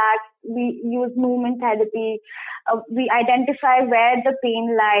relax. We use movement therapy. We identify where the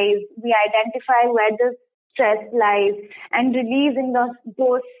pain lies. We identify where the stress lies and releasing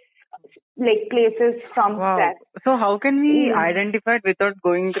those like places from Wow. stress. So how can we Mm. identify it without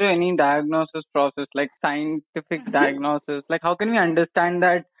going through any diagnosis process, like scientific diagnosis? Like how can we understand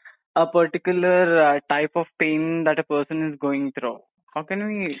that a particular type of pain that a person is going through? How can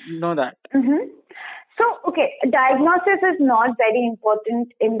we know that? Mm-hmm. So, okay, diagnosis is not very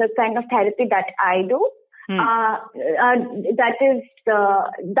important in the kind of therapy that I do. Hmm. That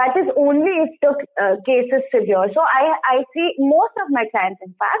is only if the case is severe. So I see most of my clients,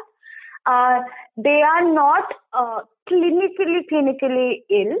 in fact, they are not clinically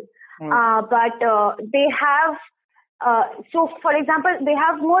ill, but they have. So, for example, they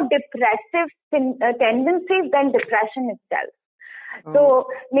have more depressive tendencies than depression itself. So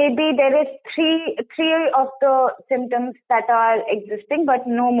maybe there is three of the symptoms that are existing, but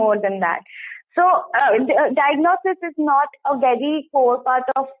no more than that. So diagnosis is not a very core part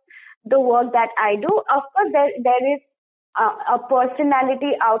of the work that I do. Of course, there is a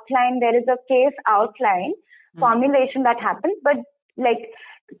personality outline, there is a case outline formulation that happens, but like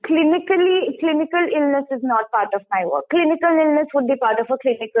clinical illness is not part of my work. Clinical illness would be part of a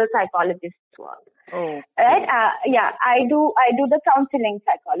clinical psychologist's work. Oh. Right? Yeah, I do the counseling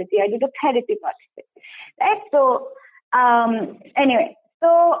psychology. I do the therapy part of it. Right? So anyway,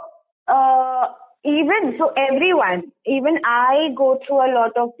 so everyone, even I go through a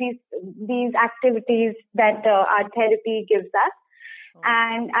lot of these activities that art therapy gives us.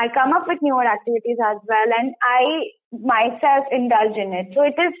 And I come up with newer activities as well, and I myself indulge in it. So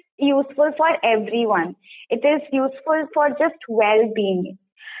it is useful for everyone. It is useful for just well-being.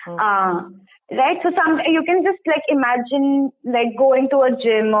 Right? So you can just like imagine like going to a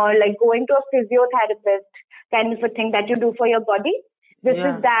gym or like going to a physiotherapist kind of a thing that you do for your body. This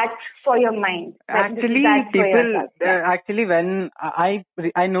is that for your mind. Actually, actually, when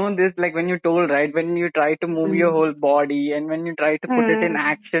I know this, like when you told, right, when you try to move your whole body and when you try to put it in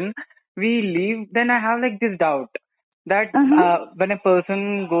action, we leave. Then I have like this doubt that when a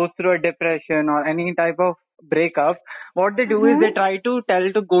person goes through a depression or any type of breakup, what they do is they try to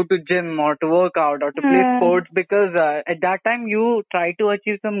tell to go to gym or to work out or to play sports, because at that time you try to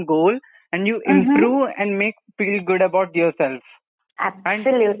achieve some goal and you improve and feel good about yourself.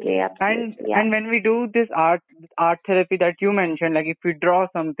 Absolutely. And when we do this art therapy that you mentioned, like if we draw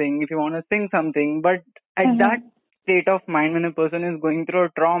something, if you want to sing something, but at that state of mind when a person is going through a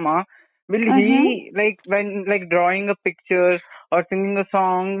trauma, will he like drawing a picture or singing a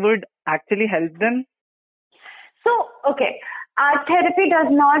song would actually help them? So, okay, art therapy does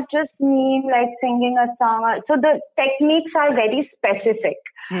not just mean like singing a song. So the techniques are very specific.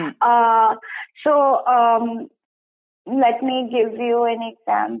 Let me give you an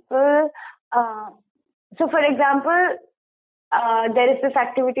example. So, for example, there is this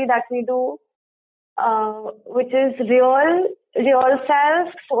activity that we do, which is real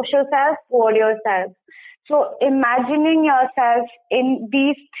self, social self, warrior self. So, imagining yourself in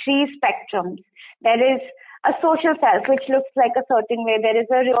these three spectrums. There is a social self which looks like a certain way. There is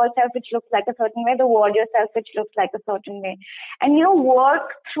a real self which looks like a certain way. The warrior self which looks like a certain way. And you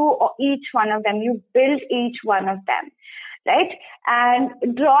work through each one of them. You build each one of them. Right? And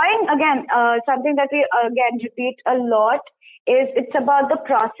drawing, again, something that we again repeat a lot is it's about the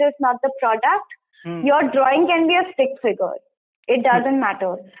process, not the product. Your drawing can be a stick figure. It doesn't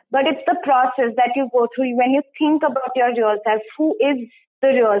matter. But it's the process that you go through when you think about your real self. Who is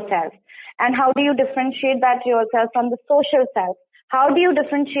the real self? And how do you differentiate that real self from the social self? How do you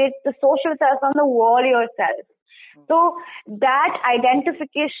differentiate the social self from the warrior self? So that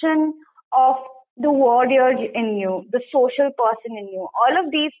identification of the warrior in you, the social person in you, all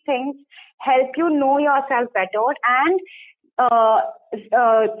of these things help you know yourself better and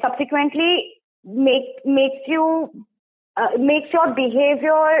subsequently makes your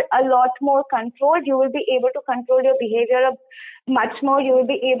behavior a lot more controlled. You will be able to control your behavior much more. You will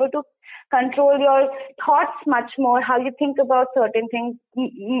be able to control your thoughts much more, how you think about certain things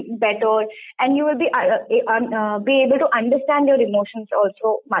better, and you will be able to understand your emotions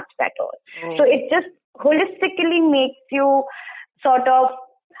also much better. So it just holistically makes you sort of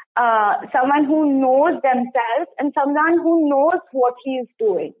someone who knows themselves and someone who knows what he is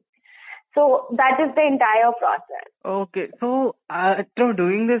doing. So that is the entire process. Okay, so through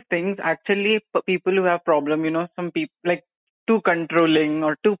doing these things, actually, people who have problem, some people like too controlling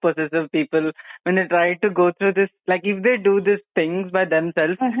or too possessive people, when they try to go through this, like if they do these things by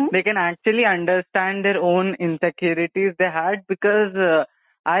themselves, they can actually understand their own insecurities they had, because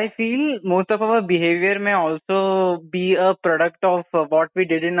I feel most of our behavior may also be a product of what we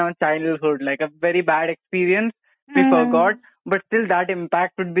did in our childhood, like a very bad experience we forgot, Mm. but still that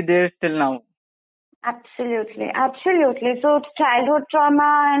impact would be there still now. Absolutely, absolutely. So it's childhood trauma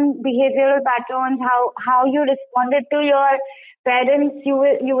and behavioral patterns, how you responded to your parents, you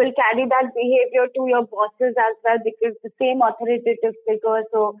will carry that behavior to your bosses as well because the same authoritative figure.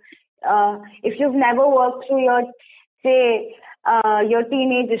 So if you've never worked through your say your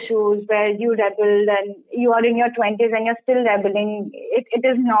teenage issues where you rebelled and you are in your 20s and you're still rebelling, it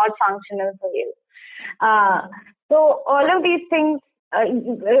is not functional for you. Uh, so all of these things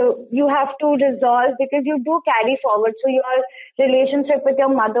you have to resolve because you do carry forward. So your relationship with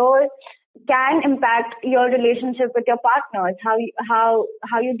your mother can impact your relationship with your partners, how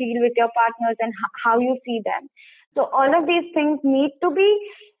you deal with your partners and how you see them. So all of these things need to be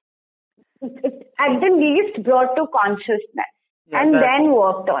at the least brought to consciousness Yeah, and that then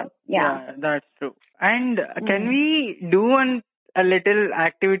worked on. Yeah. yeah, that's true. And can Mm. we do a little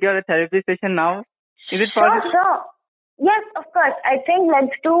activity or a therapy session now? Is it Sure, possible? sure. Yes, of course. I think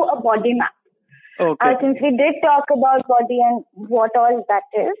let's do a body map. Okay. Since we did talk about body and what all that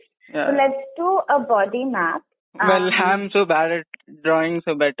is, so Yeah. let's do a body map. Well, I'm so bad at drawing,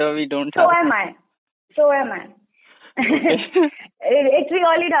 so better we don't So have. am I. So am I. Okay. It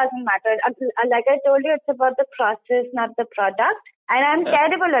really doesn't matter. Like I told you, it's about the process, not the product. And I'm Yeah.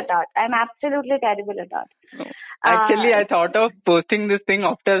 terrible at that. I'm absolutely terrible at that. No. Actually, I thought of posting this thing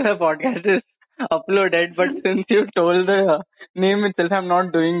after the podcast is uploaded, but since you told the name itself, I'm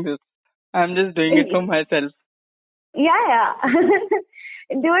not doing this. I'm just doing it for myself. Yeah, yeah.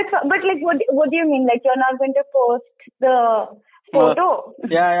 Do it, but like, what do you mean? Like, you're not going to post the photo?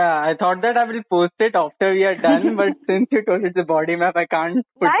 Yeah. I thought that I will post it after we are done, but since you told it's a body map, I can't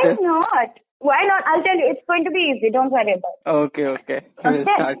put Why this. not? Why not? I'll tell you. It's going to be easy. Don't worry about Okay. it. We'll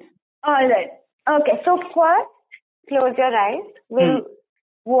Okay. start. All right. Okay. So first, close your eyes. We'll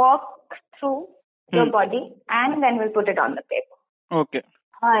walk through your body, and then we'll put it on the paper. Okay.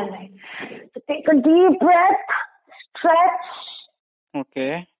 All right. So take a deep breath. Stretch.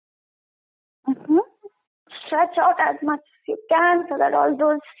 Okay. Stretch out as much as you can so that all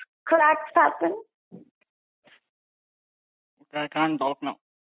those cracks happen. I can't talk now.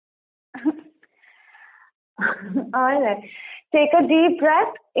 All right. Take a deep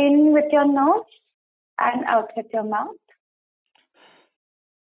breath in with your nose and out with your mouth.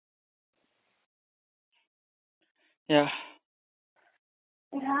 Yeah.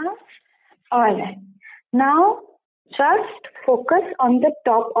 Yeah. All right. Now, just focus on the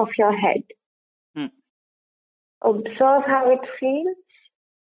top of your head. Observe how it feels.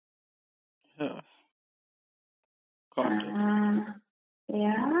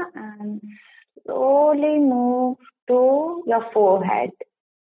 Yeah, and slowly move to your forehead.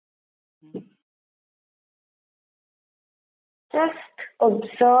 Just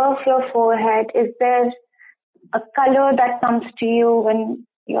observe your forehead. Is there a color that comes to you when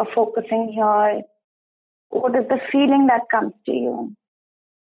you're focusing here? What is the feeling that comes to you?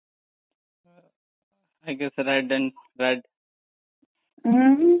 I guess red and red.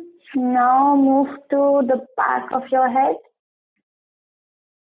 Now move to the back of your head.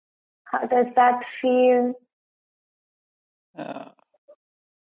 How does that feel?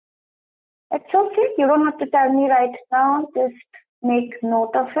 It's okay. You don't have to tell me right now. Just make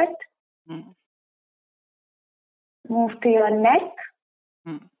note of it. Move to your neck.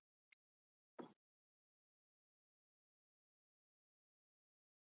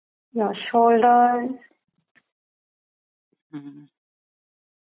 Your shoulders.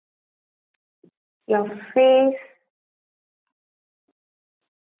 Your face.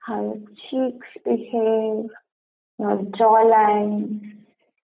 How your cheeks behave. Your jawline.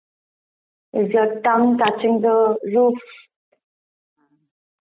 Is your tongue touching the roof?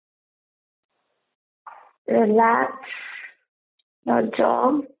 Relax your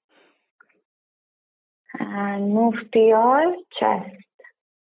jaw and move to your chest.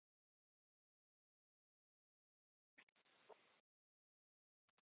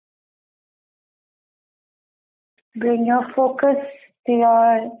 Bring your focus to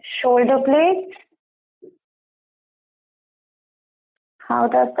your shoulder blades. How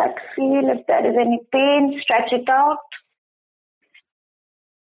does that feel? If there is any pain, stretch it out.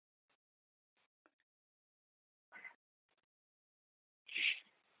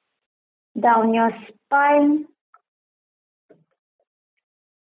 Down your spine.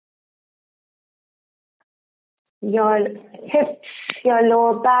 Your hips, your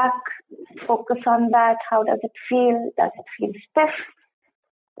lower back. Focus on that. How does it feel? Does it feel stiff?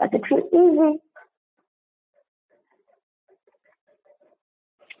 Does it feel easy?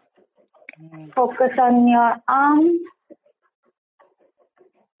 Focus on your arms,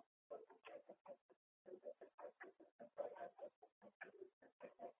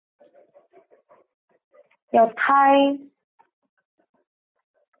 your thighs,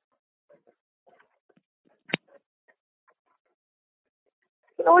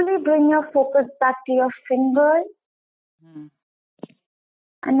 slowly bring your focus back to your fingers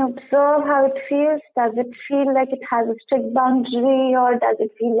and observe how it feels. Does it feel like it has a strict boundary or does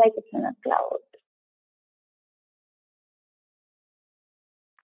it feel like it's in a cloud?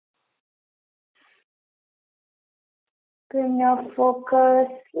 Bring your focus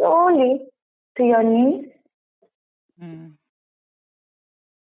slowly to your knees.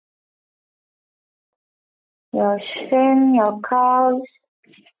 Your shin, your calves,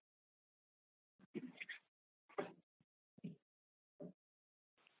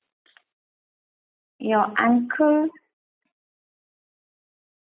 your ankles,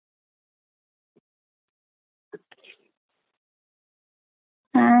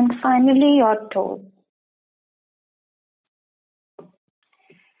 and finally your toes.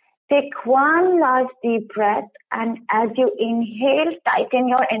 Take one last deep breath, and as you inhale, tighten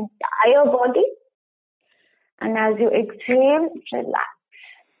your entire body. And as you exhale, relax.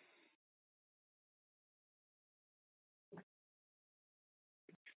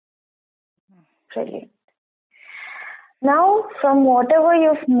 Brilliant. Now, from whatever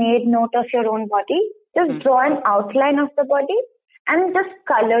you've made note of your own body, just draw an outline of the body and just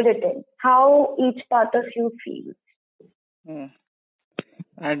color it in, how each part of you feels.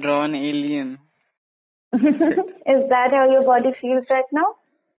 I draw an alien. Is that how your body feels right now?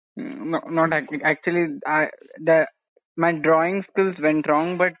 No, not actually. My drawing skills went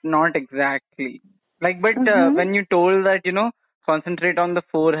wrong, but not exactly. Like, but when you told that, concentrate on the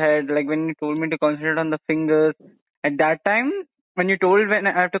forehead, like when you told me to concentrate on the fingers, at that time, when you told when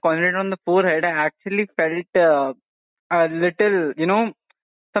I have to concentrate on the forehead, I actually felt a little,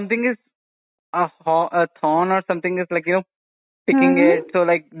 something is a thorn or something is like, picking it. So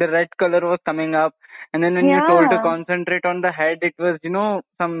like the red color was coming up. And then when you told to concentrate on the head, it was,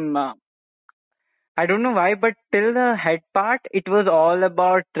 some, I don't know why, but till the head part, it was all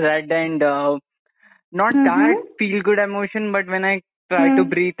about red and not that feel good emotion. But when I tried to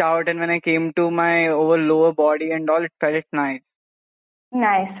breathe out and when I came to my lower body and all, it felt nice.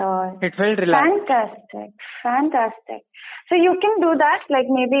 Nice. It felt relaxed. Fantastic. So you can do that, like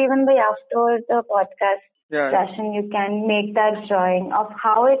maybe even after the podcast session, you can make that drawing of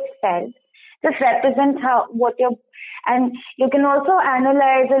how it felt. Just represent and you can also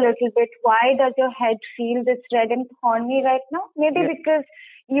analyze a little bit, why does your head feel this red and thorny right now? Maybe because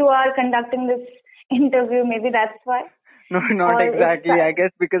you are conducting this interview, maybe that's why. No, not exactly. I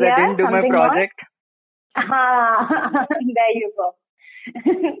guess because I didn't do my project. There you go.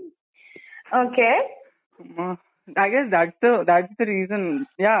 Okay. I guess that's the reason.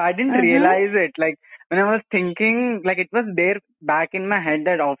 Yeah, I didn't realize it. Like when I was thinking, like it was there back in my head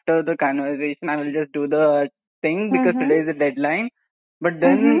that after the conversation I will just do the thing because today is the deadline. But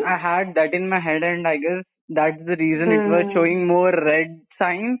then I had that in my head, and I guess that's the reason it was showing more red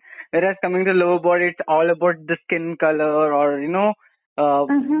sign. Whereas coming to lower body, it's all about the skin color or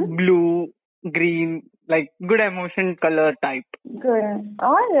blue, green, like good emotion color type. Good.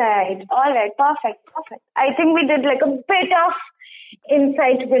 All right. Perfect. I think we did like a bit of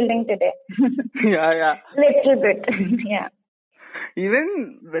insight building today. Yeah. Little bit. Yeah.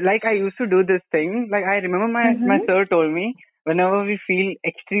 Even like I used to do this thing. Like I remember my sir told me whenever we feel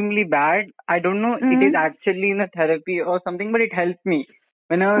extremely bad, I don't know it is actually in a therapy or something, but it helps me.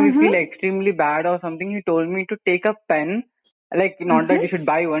 Whenever we feel extremely bad or something, he told me to take a pen. Like not that you should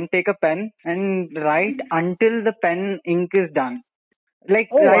buy one, take a pen and write until the pen ink is done. Like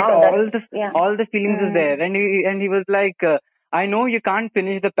write all the feelings is there, and he was like, I know you can't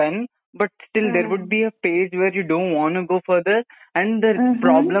finish the pen, but still there would be a page where you don't want to go further, and the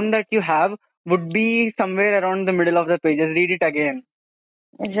problem that you have would be somewhere around the middle of the page. Just read it again.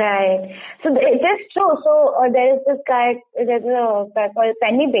 Right. So it is true. So there is this guy, there's a guy called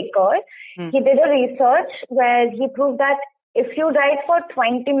Penny Baker. He did a research where he proved that if you write for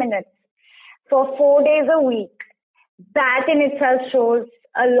 20 minutes for 4 days a week, that in itself shows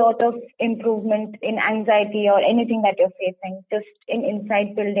a lot of improvement in anxiety or anything that you're facing, just in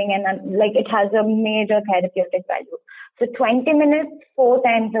insight building, and like it has a major therapeutic value. So 20 minutes, 4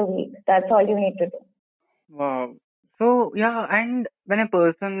 times a week. That's all you need to do. Wow. So yeah, and when a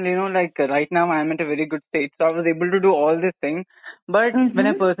person, like right now I'm at a very good state, so I was able to do all this thing. But when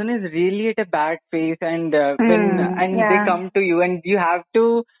a person is really at a bad phase and they come to you and you have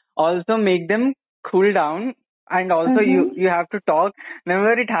to also make them cool down. and also Mm-hmm. you have to talk.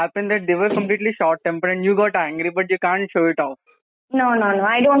 Never it happened that they were completely short tempered and you got angry, but you can't show it off. No, no, no.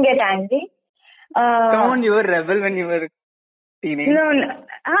 I don't get angry. Come Uh, on, you were rebel when you were teenage. no, no.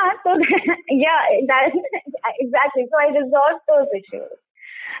 So yeah, that exactly. So I resolved those issues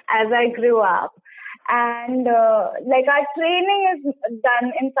as I grew up, and like our training is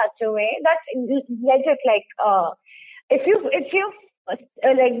done in such a way that legit, like if you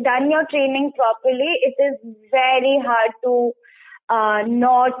like done your training properly, it is very hard to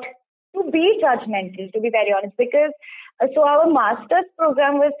not to be judgmental, to be very honest, because so our master's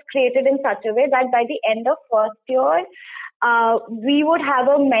program was created in such a way that by the end of first year, we would have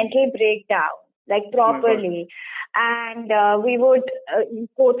a mental breakdown, like Oh my god. properly, and we would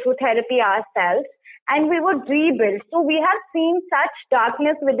go through therapy ourselves, and we would rebuild. So we have seen such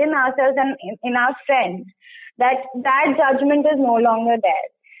darkness within ourselves and in our friends that that judgment is no longer there.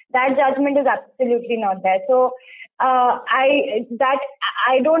 That judgment is absolutely not there. So I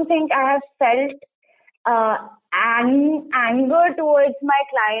don't think I have felt uh, anger towards my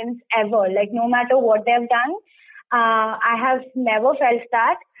clients ever. Like no matter what they've done, I have never felt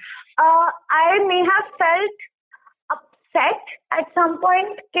that. I may have felt upset at some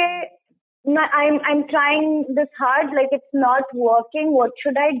point. I'm trying this hard, like it's not working. What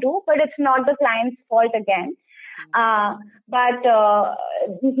should I do? But it's not the client's fault again. But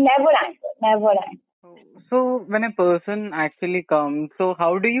never anger, never anger. So when a person actually comes, so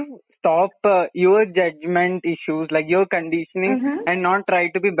how do you stop your judgment issues, like your conditioning, Mm-hmm. and not try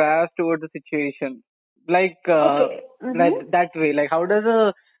to be biased towards the situation, like Okay. like Mm-hmm. that way? Like how does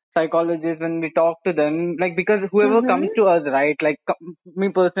a psychologist, when we talk to them, like because whoever Mm-hmm. comes to us, right? Like me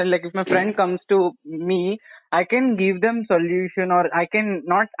personally, like if my friend comes to me, I can give them solution, or I can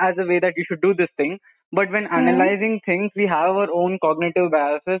not as a way that you should do this thing, but when Hmm. analyzing things, we have our own cognitive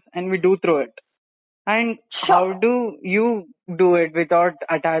biases and we do through it. And how Sure. do you do it without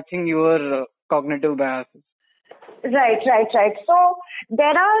attaching your cognitive biases? Right, right, right. So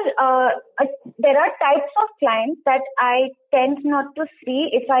there are there are types of clients that I tend not to see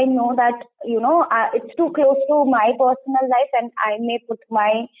if I know that it's too close to my personal life and I may put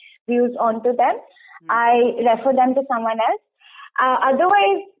my views onto them. Hmm. I refer them to someone else.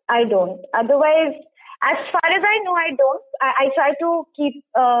 Otherwise, I don't. Otherwise, as far as I know, I don't. I try to keep.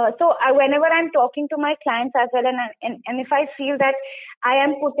 Whenever I'm talking to my clients as well, and if I feel that I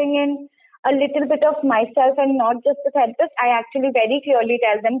am putting in a little bit of myself and not just the therapist, I actually very clearly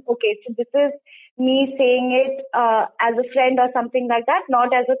tell them, okay, so this is me saying it as a friend or something like that,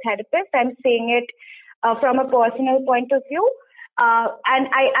 not as a therapist. I'm saying it from a personal point of view. And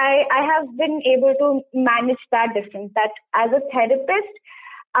I have been able to manage that difference. That as a therapist,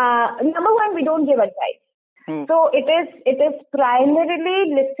 number one, we don't give advice. Hmm. So it is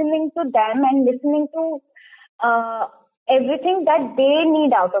primarily listening to them and listening to uh, everything that they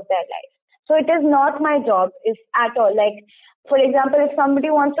need out of their life. So it is not my job if at all. Like for example, if somebody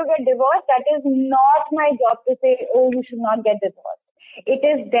wants to get divorced, that is not my job to say, oh, you should not get divorced. It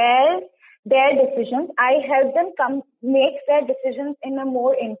is their decisions. I help them come make their decisions in a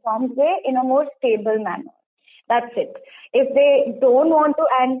more informed way, in a more stable manner. That's it. If they don't want to,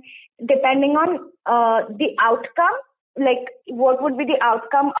 and depending on the outcome, like what would be the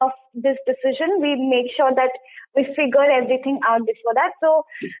outcome of this decision, we make sure that we figure everything out before that. So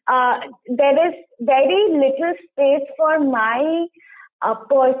there is very little space for my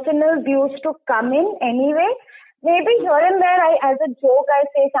personal views to come in anyway. Maybe here and there, as a joke, I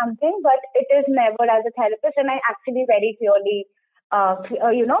say something, but it is never as a therapist, and I actually very clearly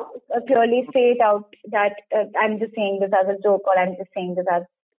clearly say it out that I'm just saying this as a joke or I'm just saying this as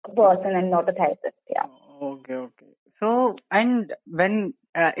a person and not a therapist. Yeah. Okay, okay. So, and when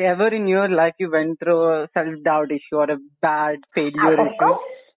ever in your life you went through a self-doubt issue or a bad failure Of issue, course,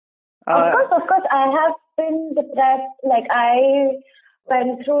 uh, of course, I have been depressed. Like I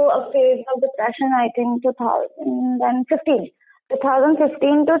went through a phase of depression, I think 2015.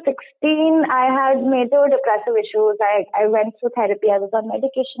 2015 to 16, I had major depressive issues. I went through therapy. I was on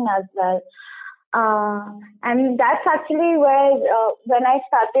medication as well. And that's actually where, when I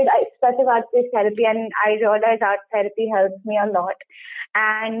started expressive art-based therapy, and I realized art therapy helps me a lot.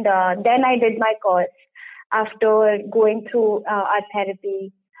 And then I did my course after going through art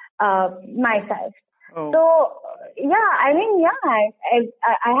therapy myself. oh, So yeah, I mean, yeah,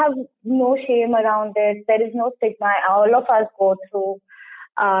 I have no shame around it. There is no stigma. All of us go through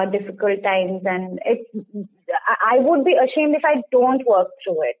difficult times, and I would be ashamed if I don't work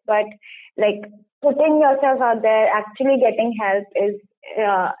through it. But like putting yourself out there, actually getting help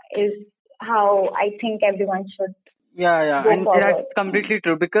is how I think everyone should Yeah, go and that's forward. completely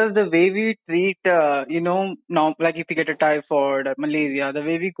true because the way we treat, now, like if you get a typhoid or malaria, the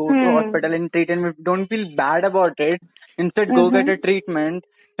way we go to Hmm. hospital and treat and we don't feel bad about it, instead go get Mhm. a treatment.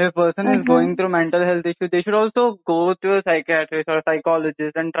 If a person is going Mhm. through mental health issue, they should also go to a psychiatrist or a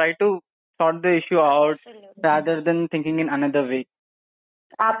psychologist and try to sort the issue out Absolutely. rather than thinking in another way.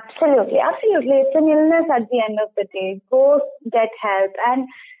 Absolutely, absolutely. It's an illness at the end of the day. Go get help. And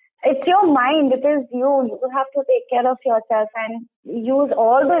it's your mind. It is you. You have to take care of yourself and use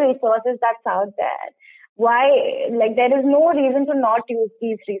all the resources that's out there. Why, like, there is no reason to not use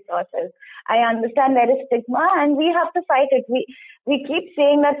these resources. I understand there is stigma and we have to fight it. We keep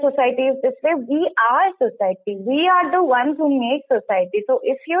saying that society is this way. We are society. We are the ones who make society. So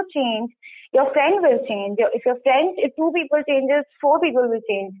if you change, your friend will change. If your friend, if two people changes, four people will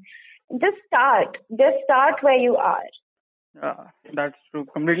change. Just start. Just start where you are. That's true.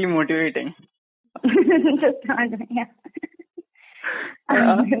 Completely motivating. Just start. Yeah.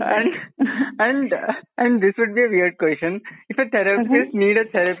 Yeah, and this would be a weird question. If a therapist Mhm. need a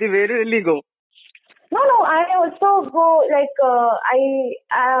therapy, where will he go? No. I also go like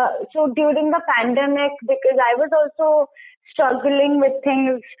so during the pandemic because I was also struggling with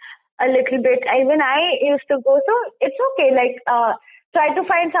things a little bit. Even I used to go. So it's okay. Like try to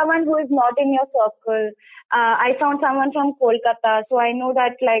find someone who is not in your circle. I found someone from Kolkata, so I know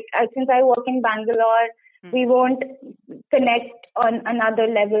that like since I work in Bangalore, Hmm. we won't connect on another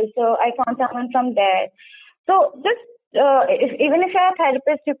level. So I found someone from there. So just even if you're a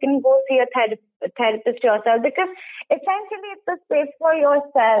therapist, you can go see a therapist yourself because essentially it's a space for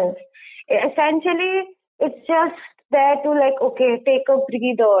yourself. Essentially, it's just there to like, okay, take a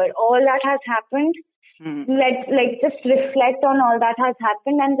breather. All that has happened. Hmm. Let like just reflect on all that has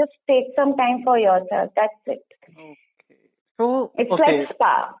happened and just take some time for yourself. That's it. Okay. So, It's okay, like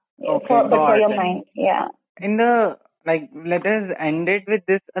spa okay, for but for got your it. mind. Yeah. In the like, let us end it with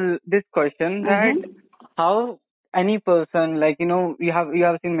this question that Mhm. how any person, like you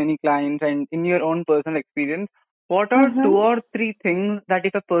have seen many clients, and in your own personal experience, what are two Mhm. or three things that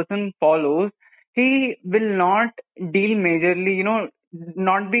if a person follows, he will not deal majorly,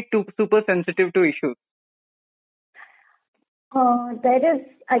 not be too super sensitive to issues.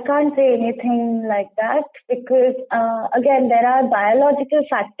 I can't say anything like that because, again, there are biological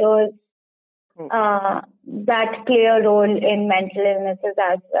factors Oh. that play a role in mental illnesses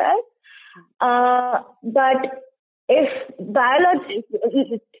as well. But if biology,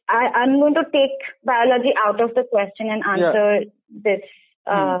 I'm going to take biology out of the question and Yeah. answer this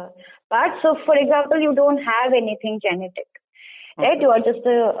Hmm. part. So, for example, you don't have anything genetic, right? Okay. You are just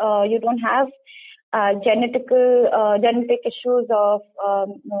you don't have genetic issues of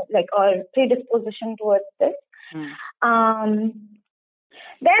like or predisposition towards this. Hmm. Um,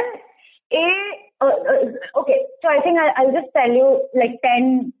 then a okay, so I think I'll just tell you like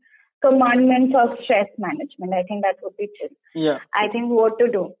 10 commandments of stress management. I think that would be chill. Yeah. I think what to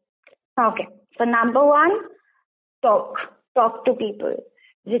do. Okay, so number one, talk talk to people.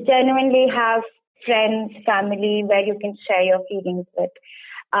 You genuinely have friends, family where you can share your feelings with.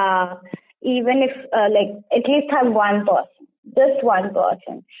 Uh, even if like at least have one person, just one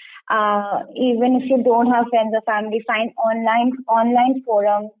person. Even if you don't have friends or family, find online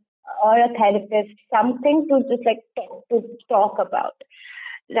forum or a therapist, something to just like talk about,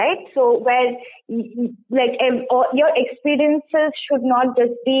 right? So where like your experiences should not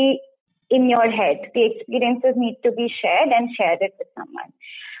just be in your head. The experiences need to be shared and share it with someone.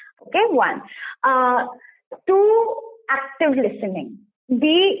 Okay, one. Two, active listening.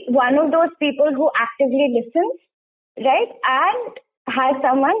 Be one of those people who actively listens, right? And has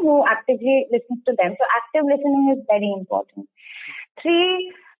someone who actively listens to them. So active listening is very important.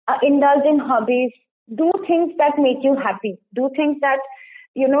 Three, indulge in hobbies. Do things that make you happy. Do things that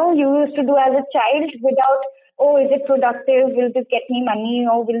you used to do as a child without, oh, is it productive? Will this get me money?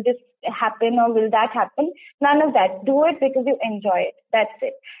 Or will this happen? Or will that happen? None of that. Do it because you enjoy it. That's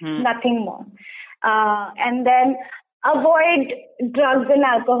it. Hmm. Nothing more. And then avoid drugs and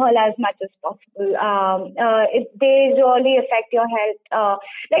alcohol as much as possible. They really affect your health.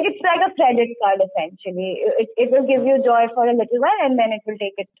 Like it's like a credit card essentially. It will give you joy for a little while and then it will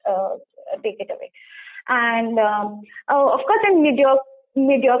take it away. And of course, in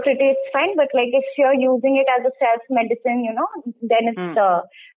mediocrity it's fine, but like if you're using it as a self medicine, then Hmm. it's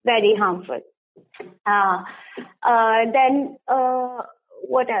very harmful. Then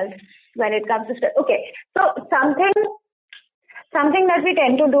what else when it comes to stress? Okay, so something that we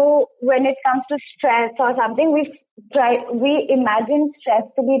tend to do when it comes to stress or something, we imagine stress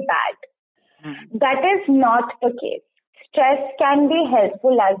to be bad. Hmm. That is not the case. stress can be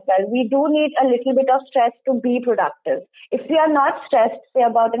helpful as well. We do need a little bit of stress to be productive. If we are not stressed, say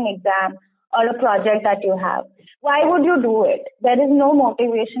about an exam or a project that you have, why would you do it? There is no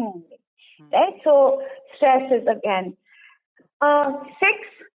motivation in it, right? So stress is again. Six,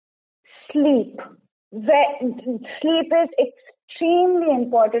 sleep. Sleep is extremely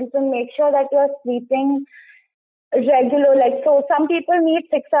important. So make sure that you are sleeping regular. Like, so some people need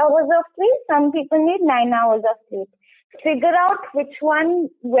 6 hours of sleep, some people need 9 hours of sleep. Figure out which one,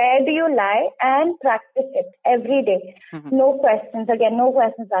 where do you lie, and practice it every day. No questions. Again, no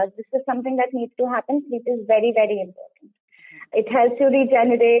questions asked. This is something that needs to happen. Sleep is very, very important. It helps you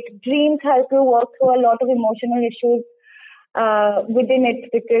regenerate. Dreams help you work through a lot of emotional issues within it,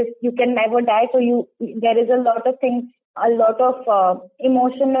 because you can never die. So there is a lot of things, a lot of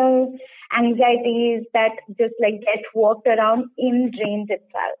emotional anxieties that just like get worked around in dreams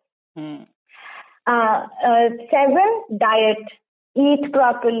itself. 7, diet. Eat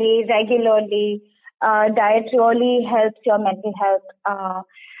properly, regularly. Diet really helps your mental health,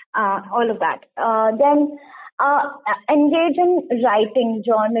 all of that. Then engage in writing,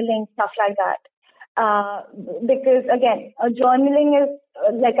 journaling, stuff like that. Because again, journaling is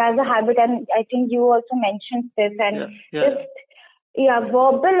like as a habit, and I think you also mentioned this, and just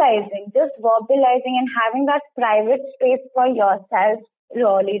verbalizing and having that private space for yourself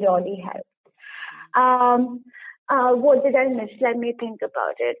really, really helps. What did I miss? Let me think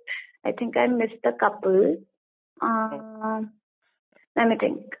about it. I think I missed a couple. Let me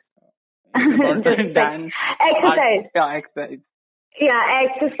think. Dance. Exercise. Exercise. Yeah,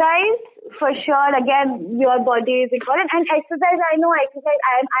 exercise for sure. Again, your body is important. And exercise, I know exercise.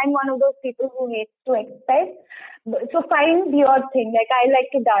 I'm one of those people who hates to exercise. So find your thing. Like I like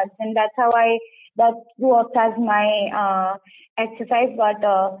to dance, and that works as my exercise. But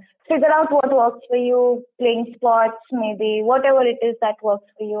figure out what works for you. Playing sports, maybe whatever it is that works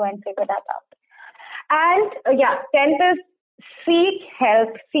for you, and figure that out. And 10th is seek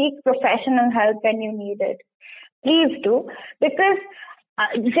help. Seek professional help when you need it. Please do, because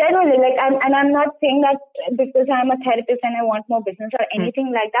generally, like, I'm not saying that because I'm a therapist and I want more business or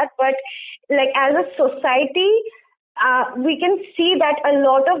anything like that, but like as a society, we can see that a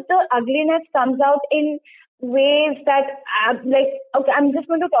lot of the ugliness comes out in ways that, okay, I'm just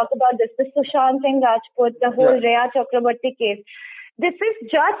going to talk about this. The Sushant Singh Rajput, the whole Rhea Chakraborty case. This is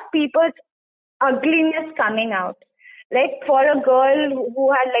just people's ugliness coming out. Like for a girl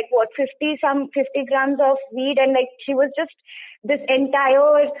who had 50 grams of weed, and like she was just this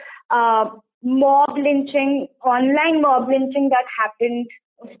entire mob lynching, online mob lynching that happened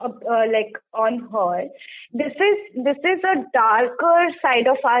on her. This is a darker side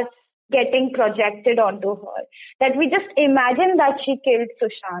of us getting projected onto her. That we just imagined that she killed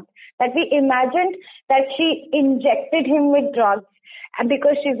Sushant. That we imagined that she injected him with drugs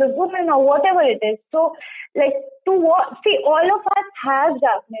because she's a woman or whatever it is. So, see, all of us have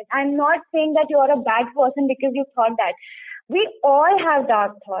darkness. I'm not saying that you're a bad person because you thought that. We all have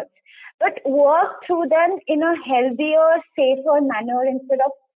dark thoughts, but work through them in a healthier, safer manner instead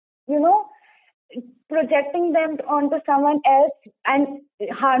of, projecting them onto someone else and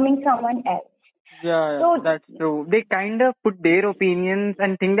harming someone else. Yeah, so, that's true. They kind of put their opinions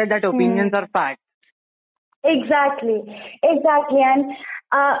and think that opinions are facts. Exactly. And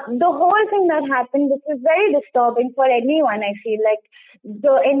the whole thing that happened, this is very disturbing for anyone, I feel like.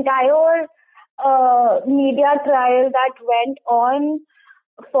 The entire media trial that went on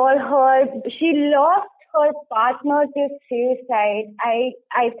for her, she lost her partner to suicide.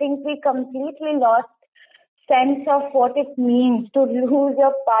 I think we completely lost sense of what it means to lose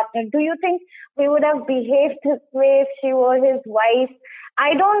your partner. Do you think we would have behaved this way if she was his wife?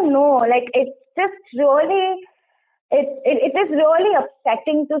 I don't know. Like, it's just really, it is really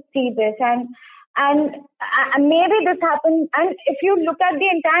upsetting to see this, and maybe this happened. And if you look at the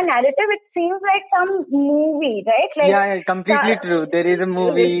entire narrative, it seems like some movie, right? Like, completely true. There is a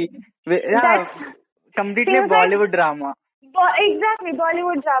movie. Completely Bollywood drama. Exactly,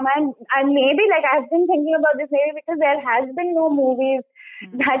 Bollywood drama, and maybe I've been thinking about this maybe because there has been no movies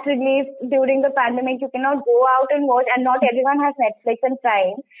that released during the pandemic. You cannot go out and watch, and not everyone has Netflix and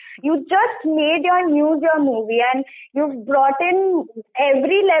Prime. You just made your movie, and you've brought in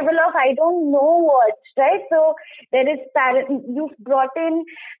every level of I don't know what, right? So there is you've brought in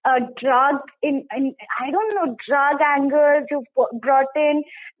drug in I don't know, drug angles. You've brought in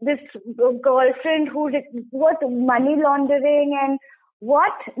this girlfriend who was money laundering and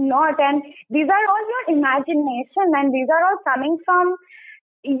what not, and these are all your imagination, and these are all coming from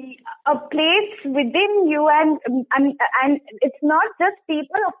a place within you, and it's not just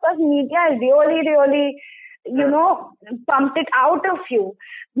people. Of course, media really you know, pumped it out of you,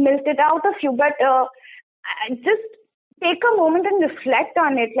 milked it out of you. But just take a moment and reflect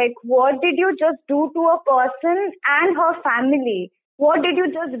on it. Like, what did you just do to a person and her family? What did you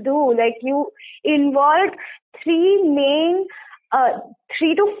just do? Like, you involved three main,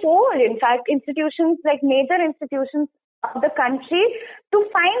 three to four, in fact, institutions, like major institutions of the country to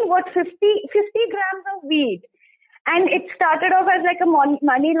find what 50 grams of weed. And it started off as like a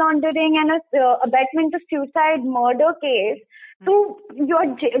money laundering and a abetment to suicide murder case to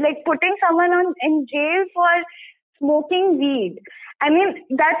like putting someone in jail for smoking weed. I mean,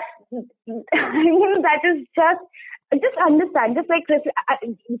 that's, I mean, that is just understand, just like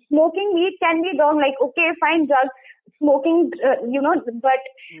smoking weed can be wrong. Like, okay, fine, drugs, smoking,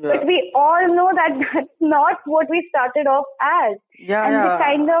 but we all know that that's not what we started off as. Yeah, And the yeah.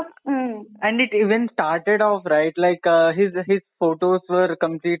 kind of, And it even started off right, like his photos were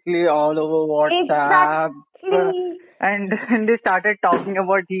completely all over WhatsApp, exactly. and and they started talking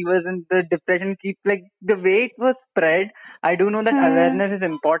about he was in the depression. Keep like the way it was spread. I do know that awareness is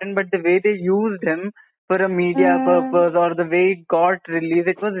important, but the way they used him for a media purpose or the way it got released,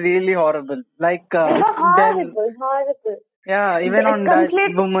 it was really horrible. Like It was then. horrible. Yeah, even It's on that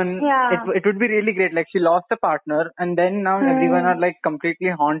complete, woman, yeah. it would be really great. Like she lost a partner, and then now everyone are like completely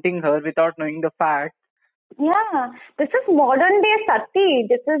haunting her without knowing the fact. Yeah, this is modern day Sati.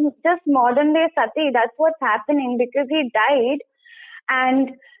 This is just modern day Sati. That's what's happening because he died.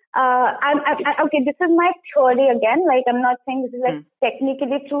 And okay, this is my theory again. Like, I'm not saying this is like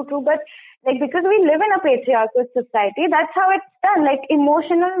technically true, but like because we live in a patriarchal society, that's how it's done. Like,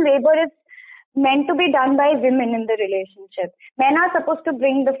 emotional labor is meant to be done by women in the relationship. Men are supposed to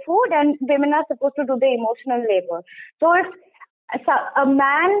bring the food, and women are supposed to do the emotional labor. So if a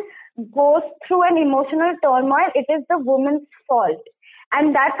man goes through an emotional turmoil, it is the woman's fault.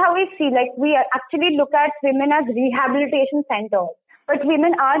 And that's how we see, like, we actually look at women as rehabilitation centers. But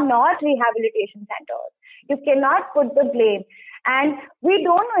women are not rehabilitation centers. You cannot put the blame. And we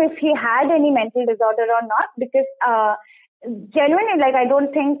don't know if he had any mental disorder or not because genuinely, like, I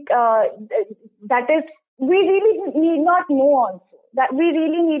don't think that is, we really need not know also. That we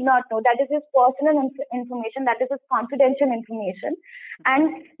really need not know. That is his personal information. That is his confidential information.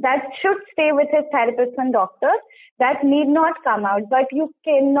 And that should stay with his therapists and doctors. That need not come out. But you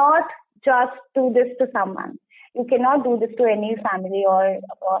cannot just do this to someone. You cannot do this to any family or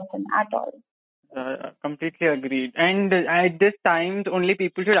a person at all. Completely agreed. And at this time, only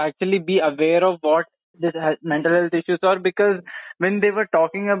people should actually be aware of what this mental health issues are, because when they were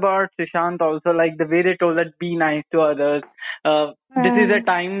talking about Sushant also, like the way they told that be nice to others, this is a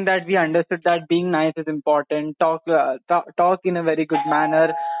time that we understood that being nice is important, talk in a very good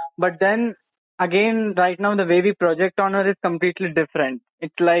manner. But then again, right now, the way we project on her is completely different.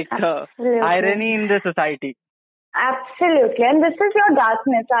 It's like irony in the society. Absolutely. And this is your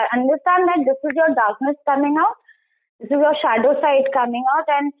darkness. I understand that this is your darkness coming out. This is your shadow side coming out,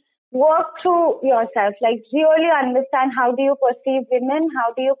 and work through yourself. Like, really understand how do you perceive women?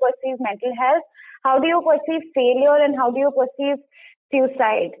 How do you perceive mental health? How do you perceive failure? And how do you perceive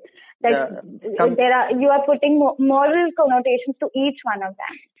suicide? Like, you are putting moral connotations to each one of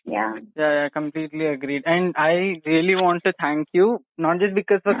them. Yeah, completely agreed. And I really want to thank you, not just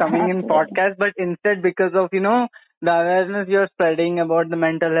because for coming in podcast, but instead because of, the awareness you're spreading about the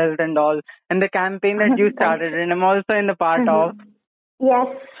mental health and all, and the campaign that you started, and I'm also in the part of. Yes,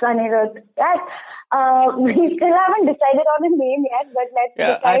 Anirudh. Yes. We still haven't decided on a name yet, but let's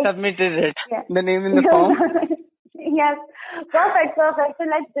decide. I submitted it. Yeah. The name in the form. Yes. Perfect. So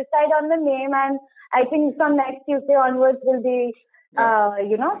let's decide on the name, and I think from next Tuesday onwards we'll be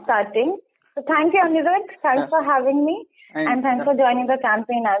starting. So thank you, Anirudh. Thanks for having me. And thanks for joining the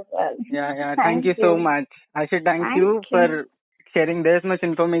campaign as well. Yeah. Thank you so much. I should thank you for sharing this much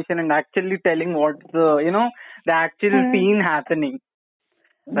information and actually telling what's the actual scene happening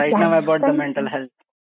right now about the mental health.